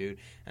up and shoot.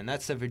 And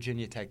that's the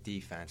Virginia Tech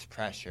defense,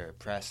 pressure,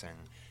 pressing.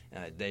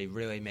 They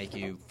really make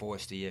you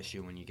force the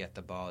issue when you get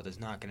the ball. There's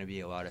not going to be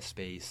a lot of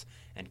space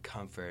and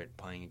comfort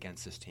playing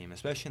against this team,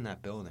 especially in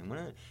that building.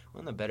 One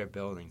of the better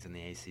buildings in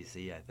the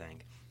ACC, I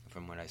think,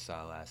 from what I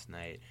saw last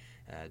night.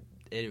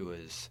 It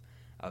was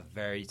a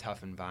very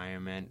tough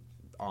environment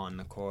on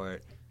the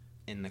court,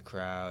 in the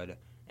crowd,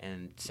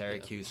 and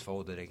Syracuse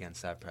folded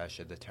against that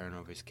pressure. The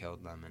turnovers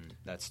killed them, and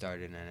that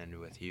started and ended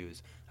with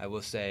Hughes. I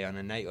will say, on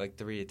a night like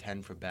 3 of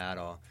 10 for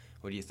Battle,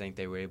 what do you think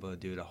they were able to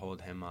do to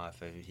hold him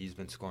off? He's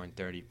been scoring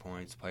 30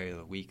 points, player of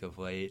the week of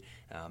late.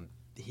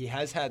 He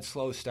has had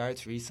slow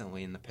starts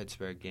recently in the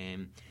Pittsburgh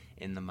game,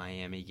 in the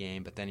Miami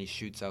game, but then he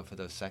shoots out for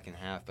those second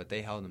half. But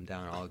they held him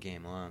down all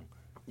game long.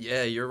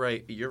 Yeah, you're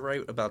right. You're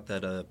right about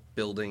that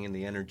building and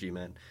the energy,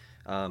 man.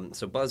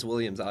 So Buzz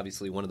Williams,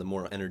 obviously one of the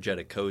more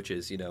energetic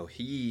coaches,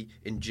 he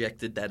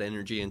injected that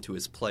energy into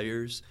his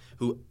players,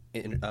 who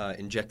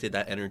injected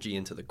that energy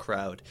into the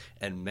crowd,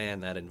 and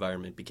man, that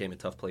environment became a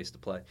tough place to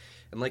play.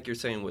 And like you're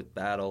saying with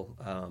Battle,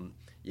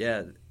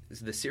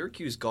 the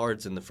Syracuse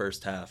guards in the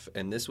first half,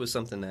 and this was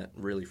something that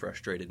really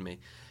frustrated me.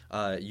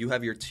 You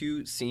have your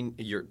two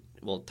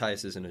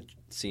Tyus isn't a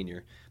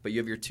senior, but you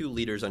have your 2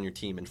 leaders on your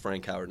team in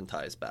Frank Howard and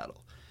Tyus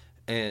Battle,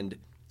 and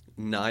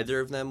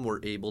neither of them were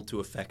able to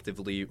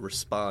effectively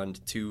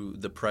respond to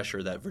the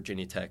pressure that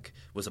Virginia Tech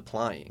was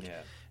applying.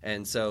 Yeah.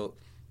 And so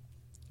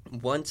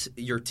once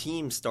your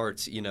team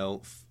starts,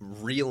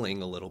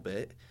 reeling a little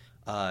bit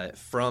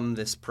from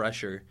this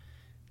pressure,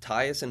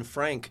 Tyus and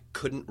Frank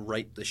couldn't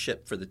right the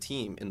ship for the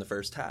team in the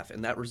first half,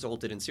 and that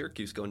resulted in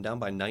Syracuse going down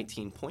by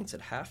 19 points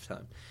at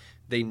halftime.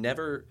 They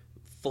never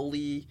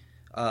fully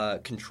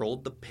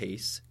controlled the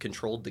pace,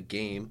 controlled the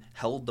game,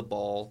 held the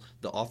ball.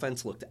 The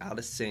offense looked out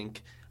of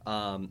sync.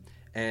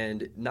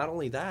 And not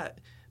only that,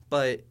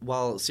 but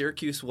while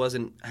Syracuse was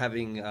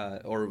having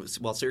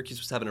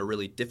a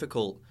really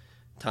difficult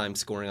time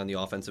scoring on the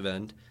offensive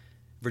end,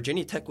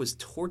 Virginia Tech was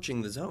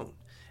torching the zone.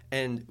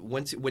 And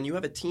when you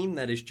have a team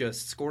that is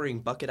just scoring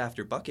bucket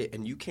after bucket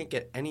and you can't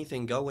get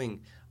anything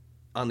going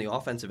on the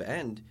offensive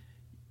end,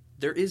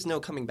 there is no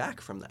coming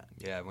back from that.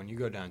 Yeah, when you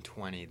go down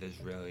 20, there's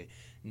really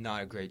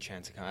not a great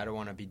chance of coming. I don't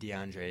want to be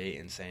DeAndre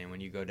Ayton saying when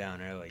you go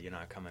down early, you're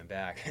not coming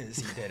back, as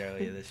he did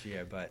earlier this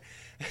year. But,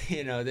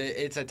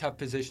 it's a tough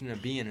position to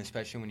be in,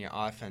 especially when your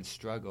offense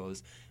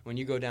struggles. When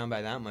you go down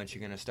by that much,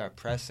 you're going to start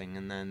pressing,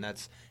 and then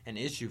that's an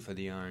issue for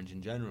the Orange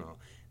in general.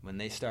 When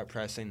they start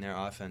pressing, their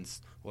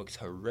offense looks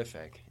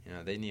horrific.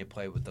 They need to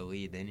play with the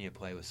lead. They need to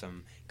play with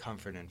some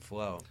comfort and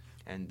flow.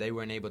 And they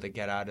weren't able to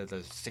get out of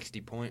the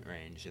 60-point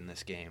range in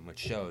this game, which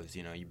shows,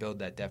 you build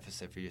that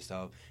deficit for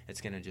yourself,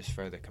 it's going to just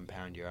further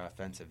compound your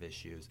offensive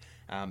issues.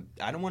 I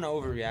don't want to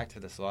overreact to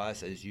this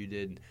loss as you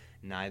did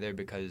neither,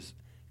 because,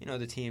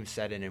 the team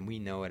said it and we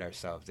know it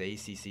ourselves. The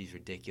ACC is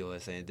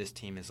ridiculous, and this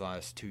team has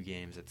lost 2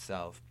 games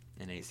itself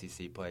in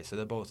ACC play. So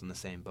they're both in the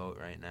same boat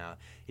right now,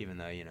 even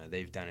though,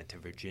 they've done it to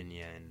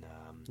Virginia and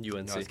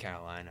UNC. North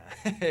Carolina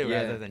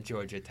rather than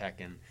Georgia Tech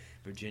and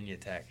Virginia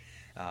Tech.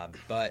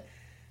 But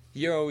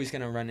you're always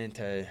going to run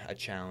into a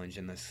challenge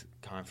in this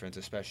conference,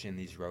 especially in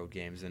these road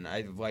games. And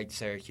I've liked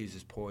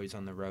Syracuse's poise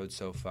on the road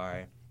so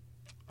far.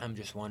 I'm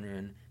just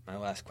wondering, my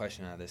last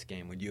question out of this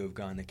game, would you have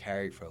gone to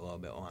Carey for a little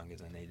bit longer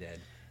than they did?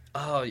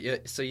 Oh, yeah.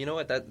 So you know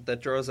what?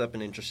 That draws up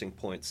an interesting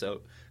point.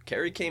 So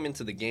Carey came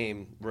into the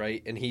game,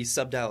 right, and he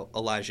subbed out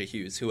Elijah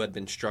Hughes, who had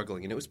been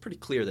struggling. And it was pretty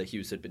clear that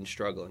Hughes had been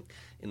struggling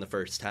in the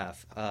first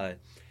half.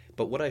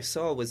 But what I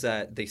saw was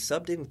that they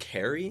subbed in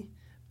Carey,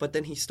 but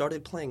then he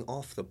started playing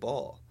off the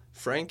ball.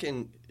 Frank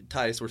and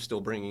Tyus were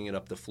still bringing it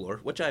up the floor,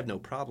 which I have no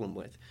problem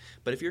with.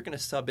 But if you're going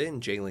to sub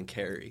in Jalen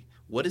Carey,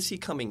 what is he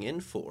coming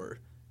in for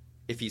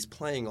if he's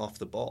playing off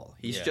the ball?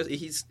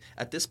 He's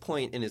at this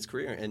point in his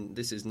career, and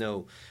this is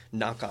no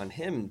knock on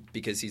him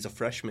because he's a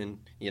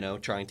freshman,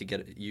 trying to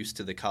get used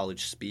to the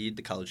college speed,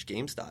 the college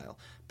game style.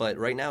 But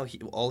right now,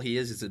 all he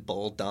is a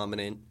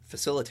ball-dominant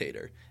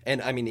facilitator. And,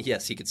 I mean,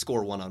 yes, he could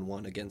score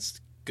one-on-one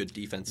against good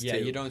defense, Yeah,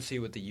 too. you don't see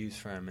what the use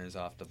for him is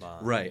off the ball.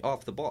 Right,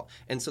 off the ball.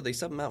 And so they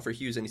sub him out for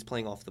Hughes, and he's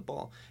playing off the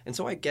ball. And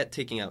so I get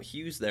taking out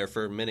Hughes there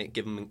for a minute,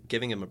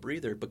 giving him a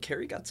breather, but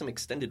Carey got some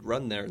extended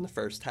run there in the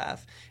first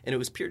half. And it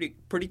was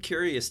pretty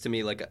curious to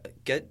me,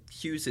 like, get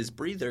Hughes his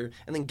breather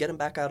and then get him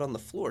back out on the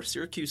floor.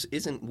 Syracuse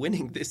isn't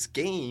winning this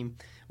game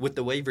with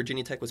the way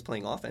Virginia Tech was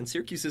playing offense.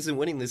 Syracuse isn't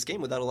winning this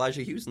game without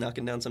Elijah Hughes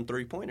knocking down some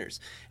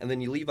three-pointers. And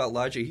then you leave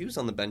Elijah Hughes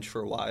on the bench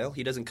for a while.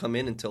 He doesn't come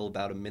in until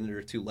about a minute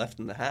or two left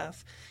in the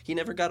half. He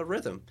never got a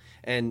rhythm.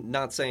 And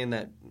not saying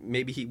that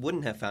maybe he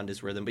wouldn't have found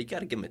his rhythm, but you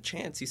got to give him a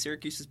chance. He's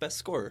Syracuse's best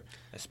scorer.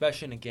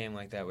 Especially in a game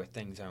like that where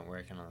things aren't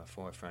working on the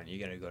forefront. You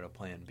got to go to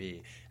plan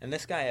B. And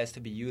this guy has to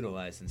be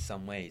utilized in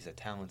some way. He's a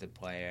talented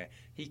player.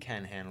 He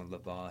can handle the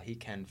ball. He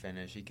can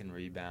finish. He can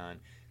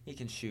rebound. He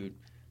can shoot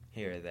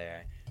here or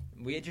there.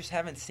 We just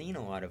haven't seen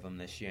a lot of them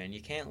this year, and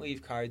you can't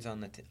leave cards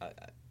on the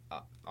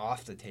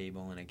off the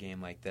table in a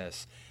game like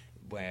this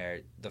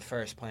where the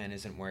first plan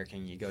isn't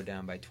working. You go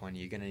down by 20.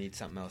 You're going to need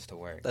something else to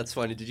work. That's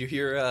funny. Did you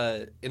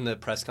hear in the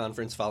press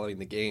conference following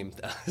the game,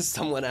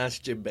 someone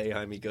asked Jim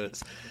Boeheim, he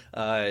goes,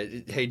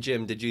 hey,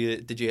 Jim, did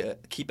you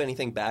keep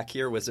anything back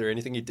here? Was there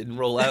anything you didn't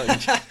roll out?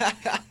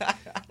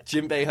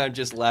 Jim Boeheim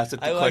just laughs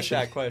at the question.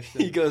 I like that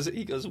question. He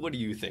goes, what do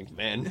you think,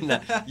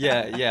 man?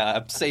 Yeah,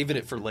 I'm saving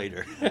it for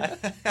later.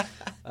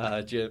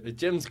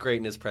 Jim's great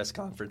in his press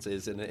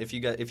conferences, and if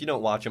you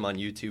don't watch him on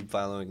YouTube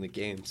following the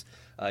games,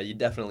 you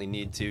definitely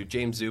need to.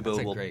 James Zuba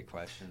That's a great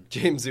question.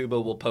 James Zuba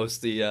will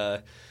post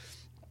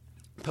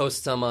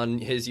some on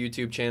his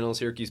YouTube channel.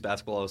 Syracuse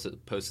Basketball also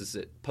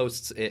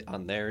posts it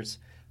on theirs.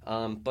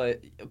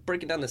 But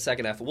breaking down the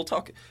second half, we'll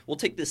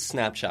take this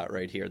snapshot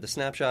right here. The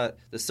snapshot,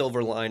 the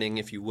silver lining,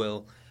 if you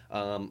will,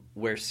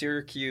 where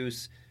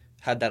Syracuse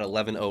had that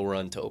 11-0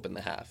 run to open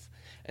the half.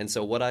 And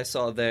so what I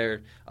saw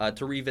there,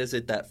 to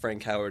revisit that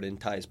Frank Howard and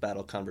Tyus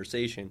Battle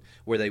conversation,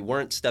 where they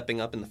weren't stepping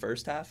up in the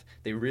first half,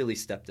 they really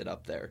stepped it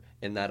up there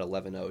in that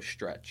 11-0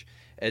 stretch.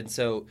 And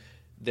so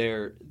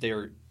they're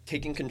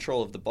taking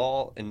control of the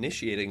ball,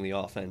 initiating the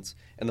offense,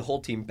 and the whole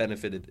team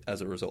benefited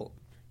as a result.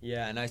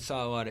 Yeah, and I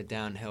saw a lot of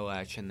downhill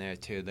action there,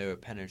 too. They were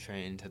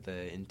penetrating to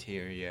the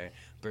interior.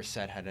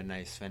 Brissett had a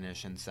nice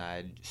finish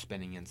inside,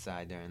 spinning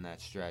inside there in that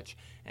stretch.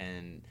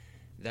 And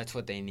that's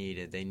what they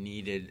needed. They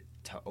needed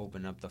to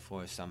open up the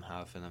floor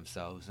somehow for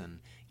themselves and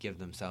give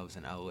themselves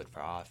an outlet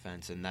for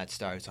offense, and that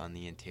starts on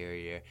the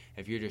interior.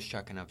 If you're just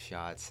chucking up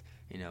shots,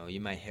 you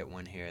might hit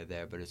one here or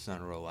there, but it's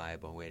not a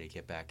reliable way to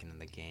get back into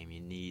the game. You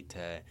need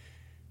to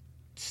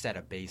set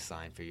a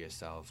baseline for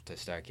yourself to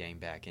start getting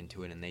back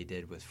into it, and they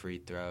did with free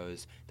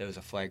throws. There was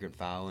a flagrant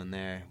foul in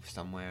there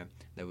somewhere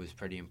that was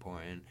pretty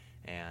important,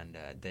 and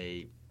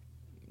they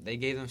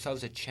gave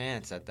themselves a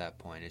chance at that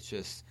point. It's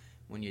just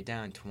when you're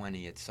down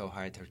 20, it's so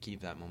hard to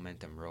keep that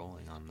momentum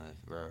rolling on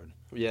the road.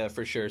 Yeah,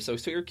 for sure. So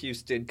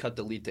Syracuse did cut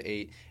the lead to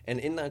 8. And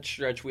in that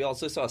stretch, we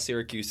also saw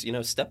Syracuse,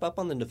 step up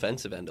on the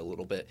defensive end a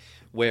little bit,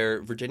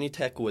 where Virginia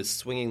Tech was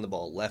swinging the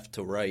ball left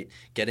to right,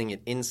 getting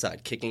it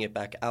inside, kicking it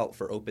back out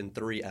for open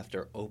 3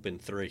 after open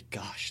 3.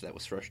 Gosh, that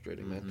was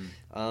frustrating,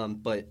 man.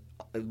 But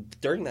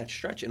during that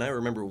stretch, and I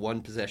remember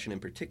one possession in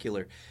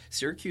particular,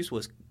 Syracuse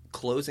was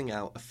closing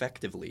out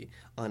effectively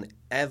on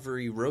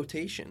every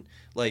rotation.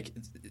 Like,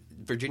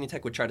 Virginia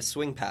Tech would try to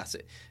swing pass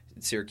it.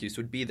 Syracuse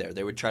would be there.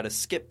 They would try to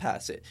skip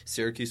pass it.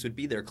 Syracuse would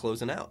be there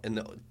closing out. And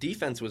the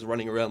defense was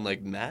running around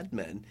like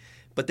madmen.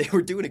 But they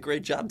were doing a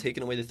great job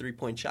taking away the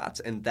three-point shots.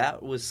 And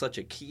that was such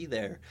a key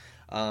there.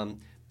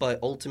 But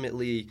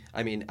ultimately,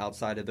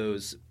 outside of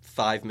those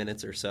 5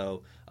 minutes or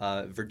so,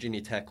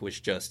 Virginia Tech was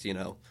just,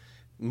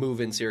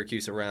 moving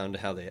Syracuse around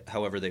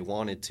however they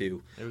wanted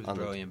to. It was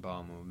brilliant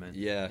ball movement.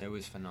 Yeah. It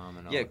was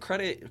phenomenal. Yeah,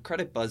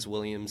 credit Buzz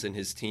Williams and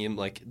his team.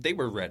 Like, they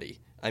were ready.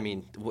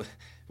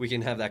 We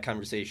can have that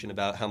conversation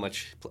about how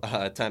much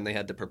time they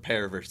had to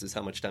prepare versus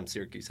how much time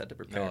Syracuse had to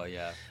prepare. Oh,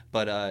 yeah.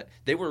 But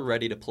they were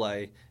ready to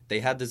play. They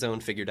had the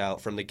zone figured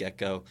out from the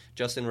get-go.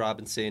 Justin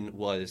Robinson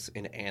was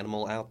an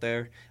animal out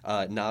there,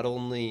 not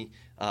only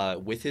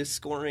with his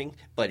scoring,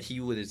 but he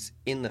was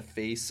in the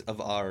face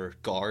of our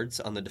guards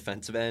on the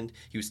defensive end.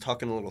 He was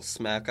talking a little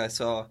smack, I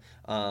saw.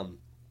 I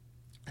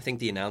think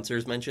the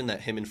announcers mentioned that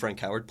him and Frank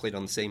Howard played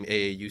on the same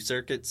AAU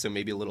circuit, so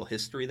maybe a little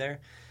history there.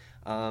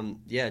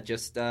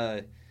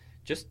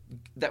 Just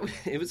that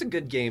it was a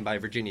good game by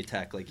Virginia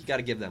Tech. Like, you got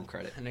to give them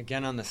credit. And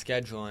again, on the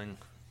scheduling,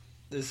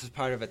 this is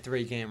part of a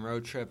 3-game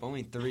road trip.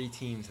 Only 3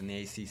 teams in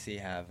the ACC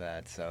have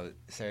that, so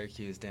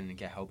Syracuse didn't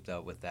get helped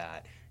out with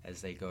that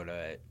as they go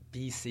to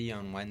BC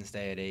on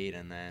Wednesday at 8,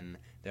 and then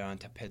they're on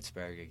to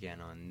Pittsburgh again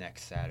on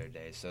next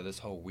Saturday. So this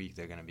whole week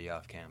they're going to be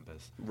off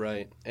campus.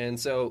 Right. And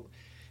so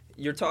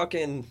you're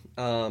talking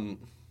the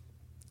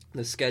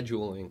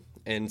scheduling,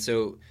 and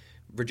so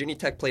Virginia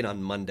Tech played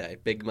on Monday,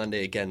 Big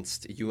Monday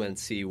against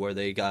UNC, where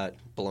they got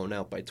blown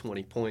out by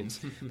 20 points.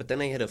 But then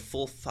they had a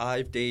full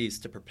 5 days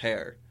to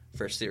prepare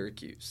for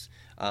Syracuse.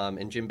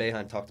 And Jim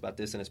Boeheim talked about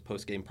this in his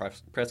post-game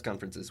press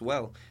conference as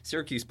well.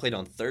 Syracuse played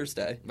on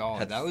Thursday. Oh,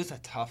 that was a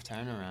tough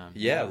turnaround.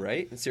 Yeah,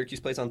 right? And Syracuse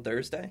plays on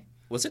Thursday?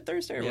 Was it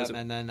Thursday or was it?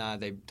 And then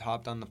they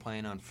hopped on the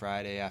plane on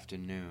Friday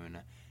afternoon.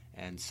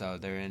 And so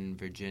they're in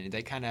Virginia.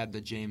 They kind of had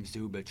the James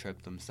Duba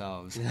trip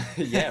themselves.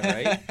 Yeah,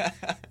 right?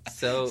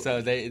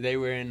 So they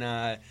were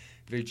in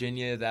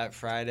Virginia that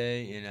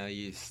Friday.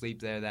 You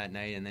sleep there that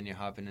night, and then you're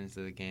hopping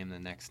into the game the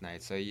next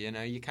night. So,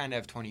 you kind of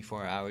have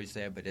 24 hours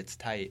there, but it's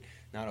tight.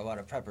 Not a lot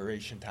of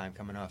preparation time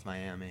coming off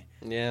Miami.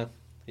 Yeah.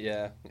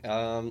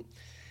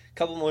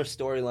 Couple more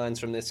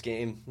storylines from this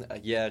game.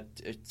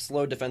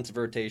 Slow defensive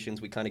rotations.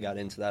 We kind of got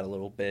into that a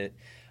little bit.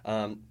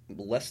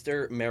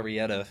 Lester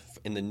Marietta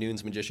in the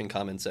Noon's Magician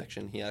comment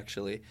section, he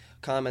actually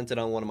commented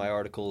on one of my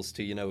articles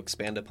to,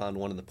 expand upon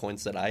one of the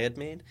points that I had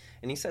made.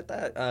 And he said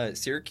that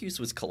Syracuse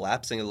was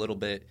collapsing a little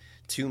bit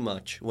too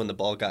much when the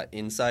ball got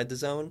inside the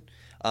zone,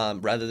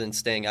 rather than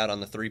staying out on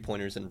the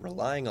three-pointers and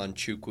relying on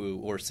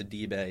Chukwu or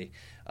Sidibe,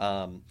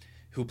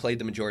 who played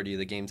the majority of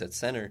the games at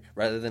center,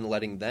 rather than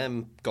letting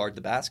them guard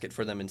the basket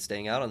for them and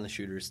staying out on the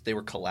shooters. They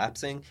were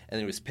collapsing,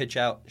 and it was pitch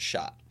out,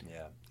 shot.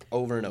 Yeah.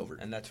 Over and over.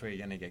 And that's where you're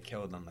going to get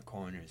killed on the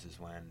corners, is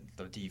when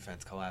the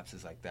defense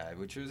collapses like that,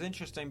 which was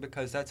interesting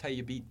because that's how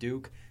you beat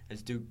Duke,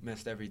 as Duke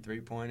missed every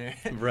three-pointer.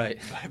 Right.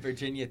 But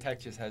Virginia Tech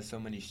just has so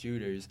many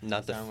shooters,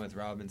 Down with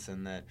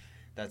Robinson,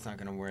 that's not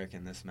going to work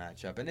in this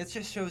matchup. And it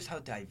just shows how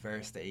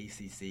diverse the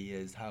ACC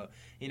is, how,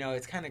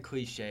 it's kind of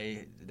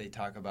cliche. They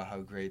talk about how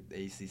great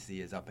the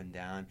ACC is up and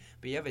down.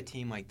 But you have a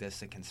team like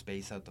this that can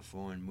space out the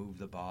floor and move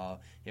the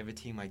ball. You have a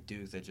team like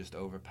Duke that just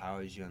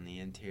overpowers you on the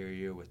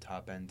interior with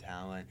top-end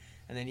talent.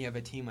 And then you have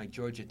a team like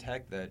Georgia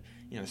Tech that,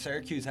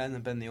 Syracuse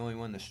hasn't been the only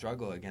one to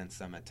struggle against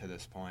them to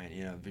this point.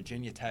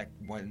 Virginia Tech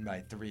won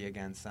by 3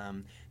 against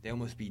them. They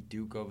almost beat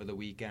Duke over the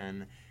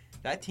weekend.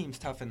 That team's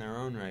tough in their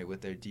own right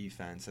with their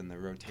defense and the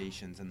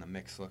rotations and the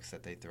mixed looks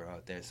that they throw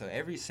out there. So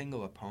every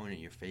single opponent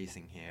you're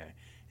facing here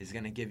is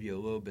going to give you a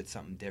little bit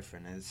something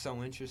different. And it's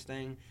so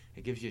interesting.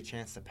 It gives you a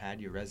chance to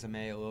pad your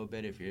resume a little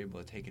bit if you're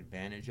able to take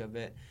advantage of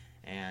it.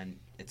 And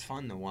it's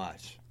fun to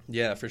watch.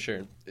 Yeah, for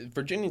sure.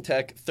 Virginia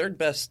Tech, third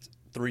best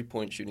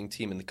three-point shooting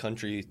team in the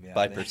country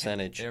by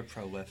percentage. They're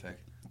prolific.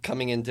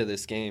 Coming into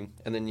this game.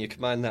 And then you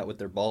combine that with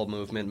their ball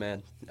movement,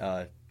 man.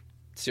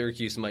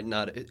 Syracuse might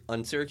not,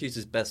 on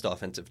Syracuse's best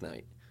offensive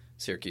night,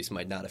 Syracuse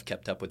might not have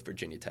kept up with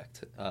Virginia Tech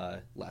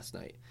last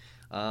night.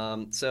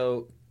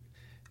 So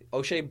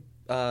O'Shea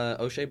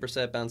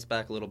Brissett bounced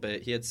back a little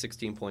bit. He had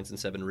 16 points and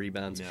 7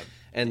 rebounds. Yep.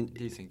 And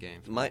decent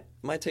game. My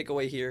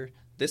takeaway here,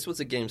 this was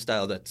a game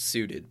style that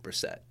suited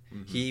Brissett.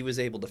 Mm-hmm. He was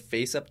able to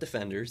face up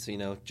defenders,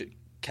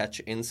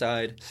 catch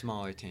inside.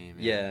 Smaller team.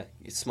 Yeah,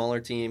 smaller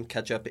team,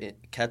 catch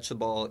the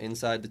ball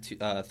inside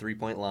the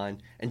three-point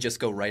line, and just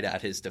go right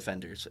at his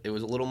defenders. It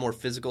was a little more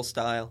physical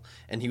style,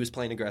 and he was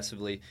playing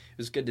aggressively. It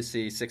was good to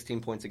see.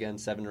 16 points again,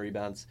 7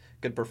 rebounds.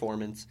 Good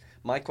performance.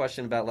 My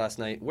question about last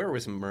night, where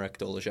was Marek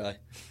Dolezaj?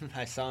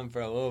 I saw him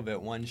for a little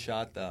bit. One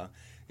shot, though.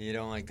 You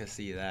don't like to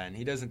see that. And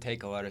he doesn't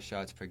take a lot of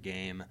shots per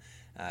game,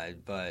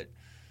 but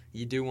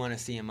you do want to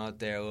see him out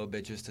there a little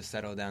bit just to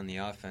settle down the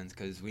offense,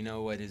 because we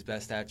know what his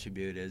best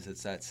attribute is.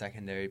 It's that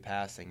secondary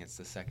passing. It's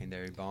the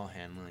secondary ball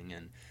handling.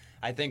 And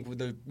I think with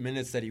the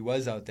minutes that he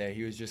was out there,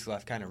 he was just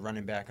left kind of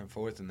running back and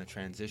forth in the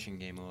transition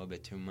game a little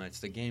bit too much.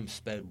 The game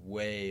sped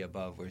way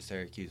above where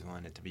Syracuse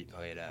wanted to be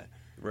played at.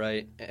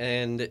 Right.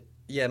 And,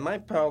 yeah, my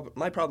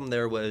problem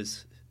there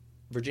was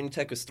Virginia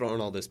Tech was throwing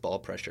all this ball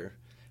pressure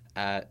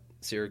at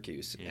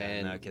Syracuse. Yeah,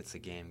 and that gets the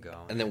game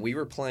going. And then we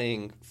were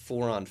playing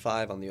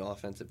 4-on-5 on the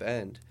offensive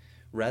end.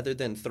 Rather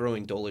than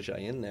throwing Dolezaj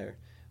in there,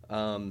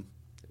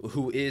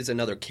 who is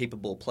another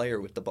capable player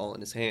with the ball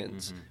in his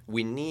hands,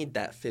 we need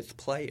that fifth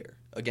player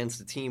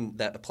against a team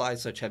that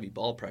applies such heavy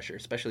ball pressure,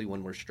 especially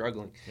when we're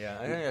struggling. Yeah,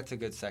 I think that's a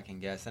good second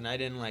guess. And I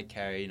didn't like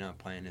Carey not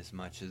playing as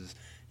much as,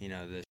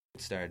 the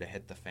started to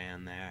hit the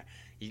fan there.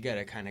 You got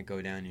to kind of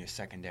go down your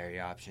secondary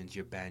options,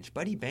 your bench.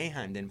 Buddy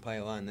Boeheim didn't play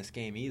a lot in this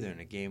game either, in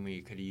a game where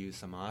you could have used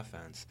some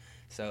offense.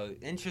 So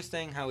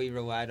interesting how he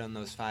relied on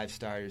those 5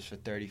 starters for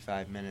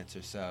 35 minutes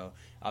or so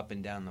up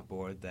and down the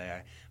board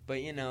there. But,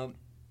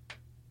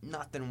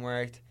 nothing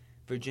worked.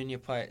 Virginia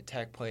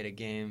Tech played a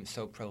game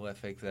so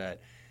prolific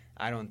that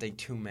I don't think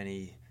too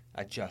many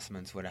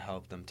adjustments would have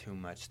helped them too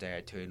much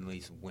there to at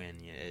least win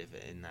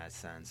in that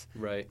sense.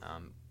 Right.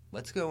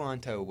 Let's go on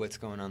to what's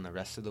going on the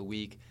rest of the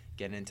week,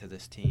 get into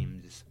this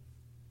team's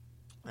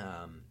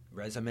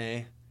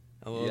resume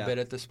a little bit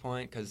at this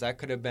point, because that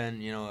could have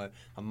been,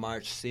 a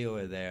March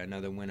sealer there,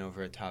 another win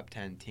over a top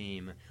 10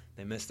 team.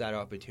 They missed that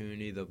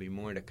opportunity. There'll be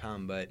more to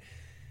come, but,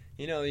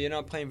 you're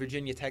not playing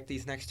Virginia Tech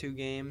these next 2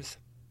 games,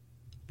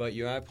 but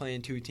you are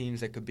playing 2 teams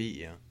that could beat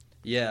you.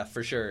 Yeah,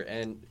 for sure.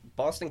 And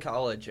Boston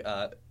College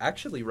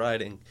actually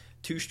riding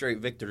 2 straight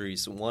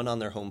victories, one on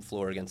their home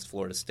floor against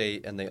Florida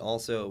State, and they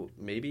also,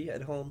 maybe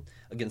at home,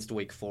 against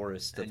Wake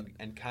Forest.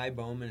 And Kai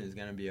Bowman is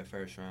going to be a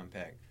first-round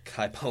pick.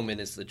 Kai Bowman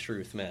is the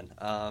truth, man.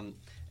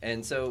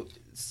 And so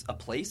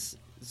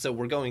so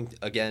we're going,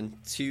 again,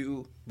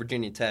 to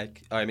Virginia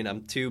Tech,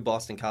 to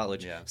Boston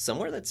College,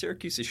 somewhere that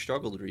Syracuse has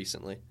struggled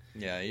recently.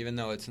 Yeah, even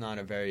though it's not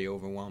a very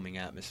overwhelming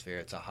atmosphere,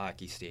 it's a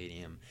hockey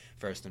stadium,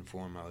 first and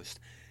foremost.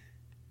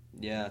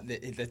 Yeah.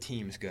 The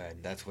team's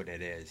good. That's what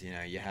it is. You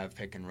know, you have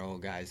pick-and-roll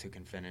guys who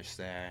can finish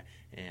there,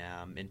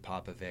 in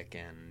Popovic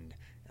and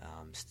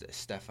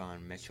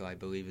Stefan Mitchell, I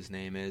believe his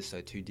name is,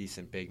 so 2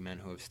 decent big men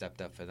who have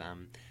stepped up for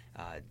them.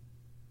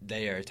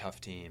 They are a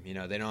tough team. You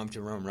know, they don't have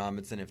Jerome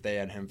Robinson. If they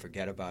had him,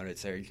 forget about it.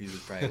 Syracuse is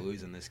probably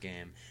losing this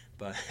game.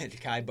 But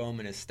Kai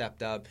Bowman has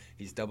stepped up.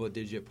 He's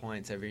double-digit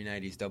points every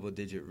night. He's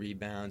double-digit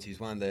rebounds.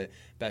 He's one of the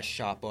best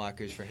shot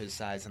blockers for his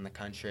size in the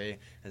country,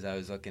 as I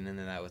was looking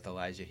into that with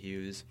Elijah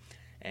Hughes.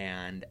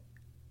 And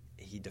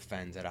he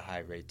defends at a high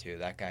rate, too.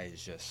 That guy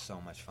is just so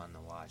much fun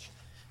to watch.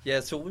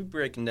 Yeah, so we'll be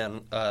breaking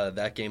down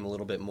that game a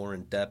little bit more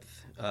in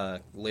depth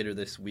later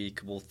this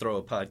week. We'll throw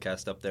a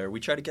podcast up there. We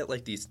try to get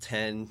like these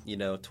 10,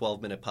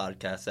 12-minute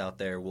podcasts out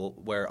there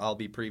where I'll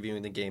be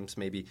previewing the games.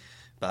 Maybe,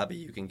 Bobby,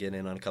 you can get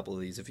in on a couple of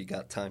these if you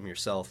got time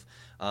yourself.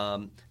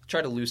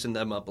 Try to loosen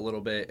them up a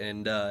little bit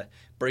and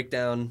break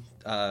down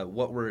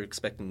what we're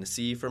expecting to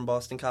see from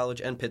Boston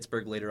College and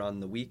Pittsburgh later on in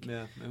the week.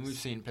 Yeah, and we've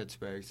seen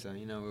Pittsburgh, so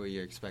you know what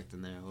you're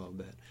expecting there a little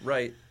bit.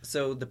 Right.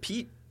 So the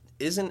Pete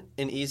isn't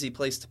an easy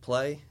place to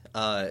play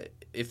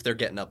if they're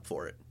getting up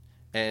for it.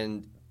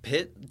 And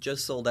Pitt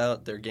just sold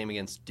out their game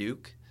against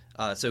Duke.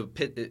 So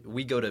Pitt,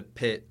 we go to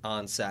Pitt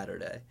on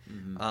Saturday.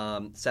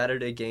 Mm-hmm.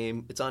 Saturday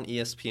game, it's on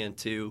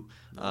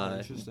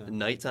ESPN2.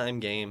 Nighttime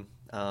game.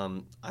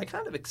 I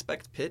kind of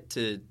expect Pitt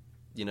to,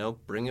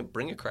 bring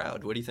a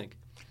crowd. What do you think?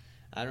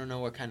 I don't know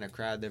what kind of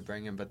crowd they're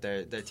bringing, but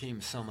their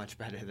team's so much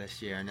better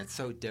this year, and it's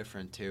so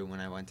different too.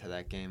 When I went to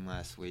that game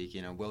last week,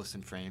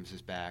 Wilson Frames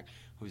is back,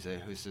 who's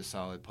a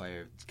solid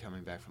player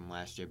coming back from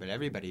last year, but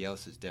everybody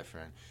else is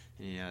different.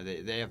 And,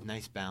 they have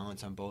nice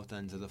balance on both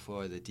ends of the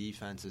floor. The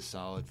defense is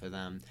solid for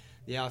them.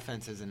 The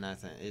offense isn't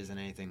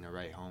anything to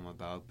write home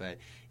about, but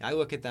I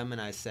look at them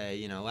and I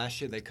say,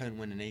 last year they couldn't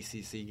win an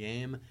ACC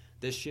game.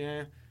 This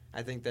year,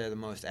 I think they're the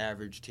most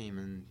average team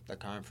in the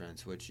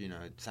conference, which,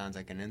 it sounds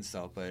like an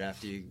insult, but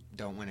after you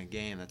don't win a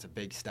game, that's a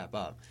big step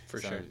up. For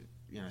sure.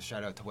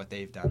 Shout out to what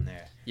they've done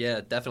there.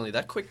 Yeah, definitely.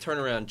 That quick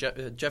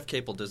turnaround, Jeff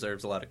Capel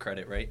deserves a lot of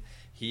credit, right?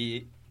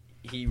 He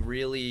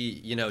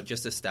really,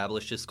 just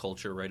established his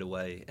culture right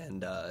away.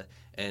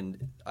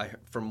 And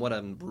from what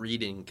I'm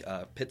reading,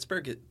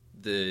 Pittsburgh,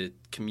 the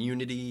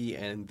community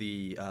and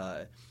the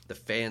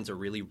fans are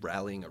really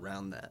rallying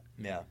around that.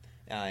 Yeah.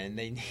 And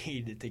they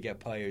needed to get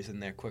players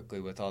in there quickly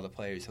with all the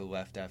players who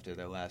left after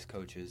their last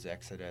coach's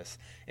exodus.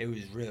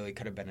 It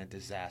could have been a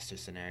disaster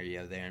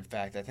scenario there. In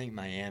fact, I think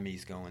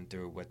Miami's going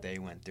through what they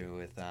went through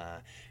with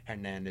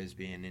Hernandez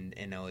being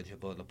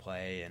ineligible to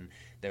play, and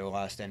they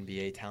lost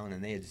NBA talent,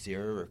 and they had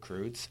 0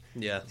 recruits.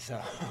 Yeah.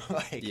 So,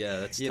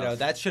 that's tough.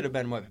 That should have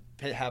been what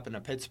happened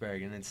to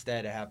Pittsburgh, and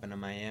instead it happened to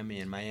Miami,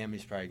 and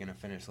Miami's probably going to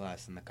finish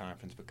last in the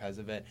conference because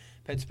of it.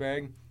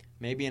 Pittsburgh,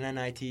 maybe an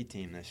NIT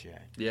team this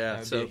year.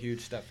 Yeah, that would be a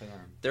huge step for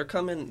them. They're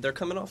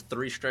coming off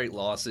 3 straight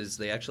losses.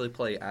 They actually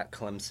play at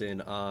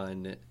Clemson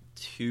on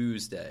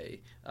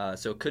Tuesday,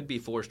 so it could be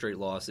 4 straight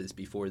losses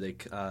before they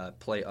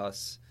play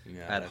us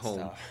at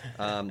home.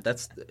 Tough.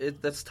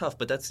 That's tough,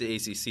 but that's the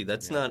ACC.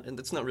 That's not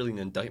really an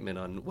indictment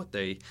on what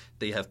they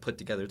have put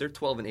together. They're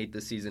 12-8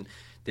 this season.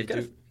 They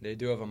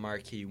do have a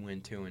marquee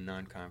win too in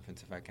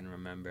non-conference. If I can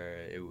remember,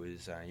 it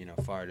was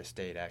Florida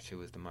State actually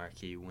was the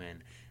marquee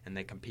win, and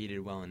they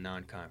competed well in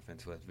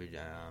non-conference with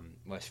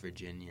West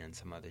Virginia and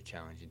some other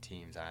challenging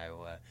teams,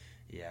 Iowa.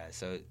 Yeah,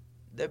 so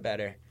they're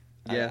better.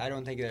 Yeah. I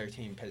don't think their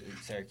team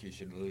Syracuse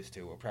should lose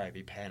to. We'll probably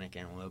be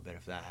panicking a little bit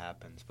if that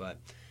happens, but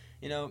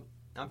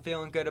I'm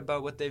feeling good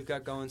about what they've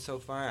got going so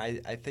far.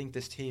 I think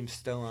this team's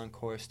still on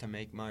course to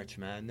make March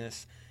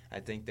Madness. I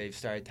think they've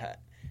started to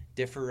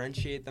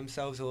differentiate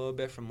themselves a little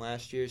bit from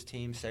last year's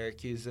team,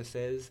 Syracuse this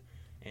is,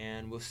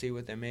 and we'll see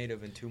what they're made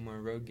of in 2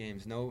 more road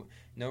games. No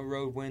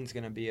road win's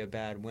going to be a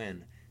bad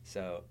win,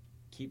 so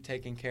keep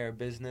taking care of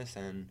business,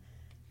 and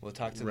we'll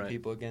talk to the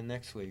people again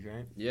next week,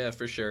 right? Yeah,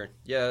 for sure.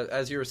 Yeah,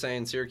 as you were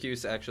saying,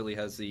 Syracuse actually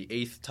has the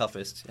 8th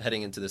toughest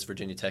heading into this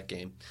Virginia Tech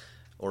game,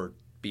 or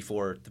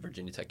before the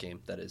Virginia Tech game,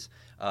 that is.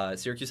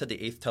 Syracuse had the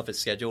 8th toughest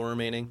schedule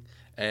remaining,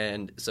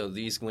 and so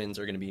these wins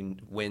are going to be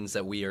wins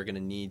that we are going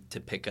to need to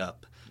pick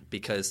up,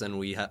 because then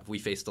we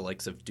face the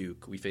likes of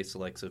Duke, we face the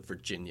likes of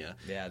Virginia,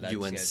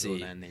 UNC. Schedule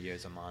then the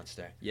year's a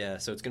monster. Yeah,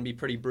 so it's going to be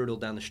pretty brutal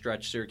down the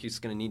stretch. Syracuse is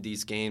going to need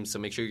these games, so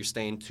make sure you're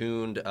staying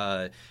tuned,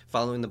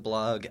 following the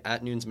blog,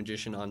 at Noons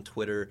Magician on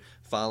Twitter,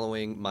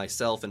 following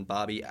myself and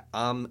Bobby.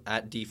 I'm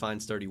at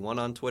dfines31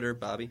 on Twitter.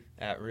 Bobby?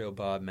 At Real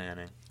Bob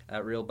Manning.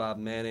 At Real Bob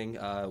Manning.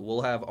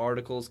 We'll have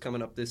articles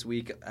coming up this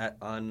week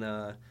on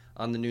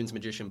the Noons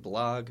Magician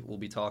blog. We'll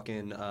be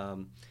talking,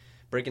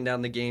 breaking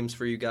down the games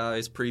for you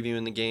guys,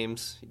 previewing the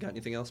games. You got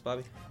anything else,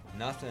 Bobby?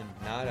 Nothing.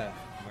 Nada.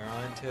 We're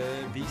on to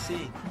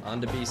BC. On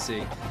to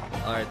BC.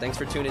 All right, thanks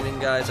for tuning in,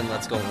 guys, and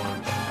let's go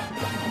lunch.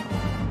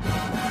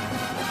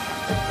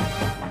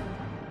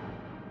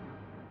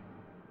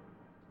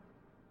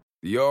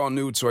 The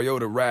all-new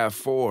Toyota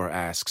RAV4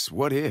 asks,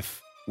 what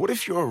if? What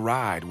if your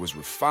ride was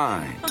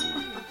refined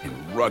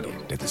and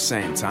rugged at the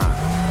same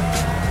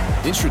time?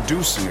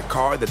 Introducing a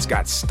car that's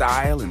got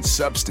style and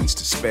substance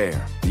to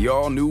spare. The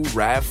all-new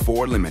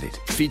RAV4 Limited,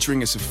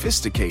 featuring a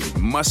sophisticated,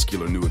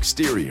 muscular new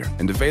exterior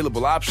and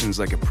available options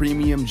like a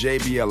premium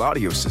JBL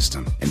audio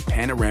system and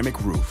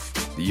panoramic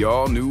roof. The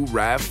all-new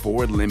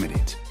RAV4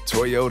 Limited.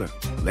 Toyota,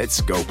 let's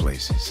go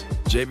places.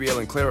 JBL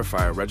and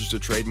Clarifier,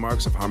 registered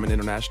trademarks of Harman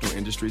International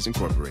Industries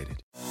Incorporated.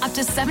 Up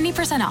to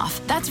 70% off.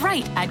 That's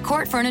right, at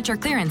Court Furniture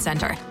Clearance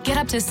Center. Get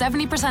up to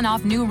 70%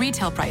 off new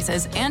retail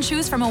prices and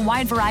choose from a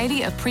wide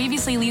variety of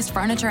previously leased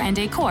furniture and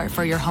decor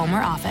for your home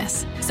or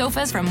office.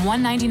 Sofas from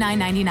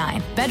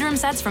 $199.99, bedroom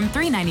sets from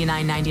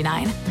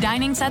 $399.99,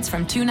 dining sets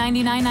from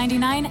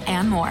 $299.99,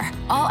 and more.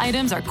 All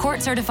items are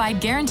Court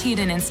certified, guaranteed,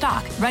 and in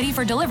stock, ready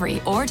for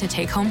delivery or to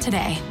take home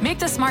today. Make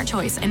the smart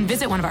choice and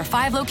visit one of our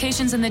 5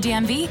 locations in the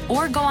DMV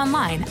or go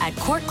online at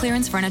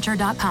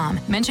courtclearancefurniture.com.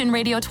 Mention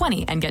Radio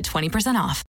 20 and get 20% off.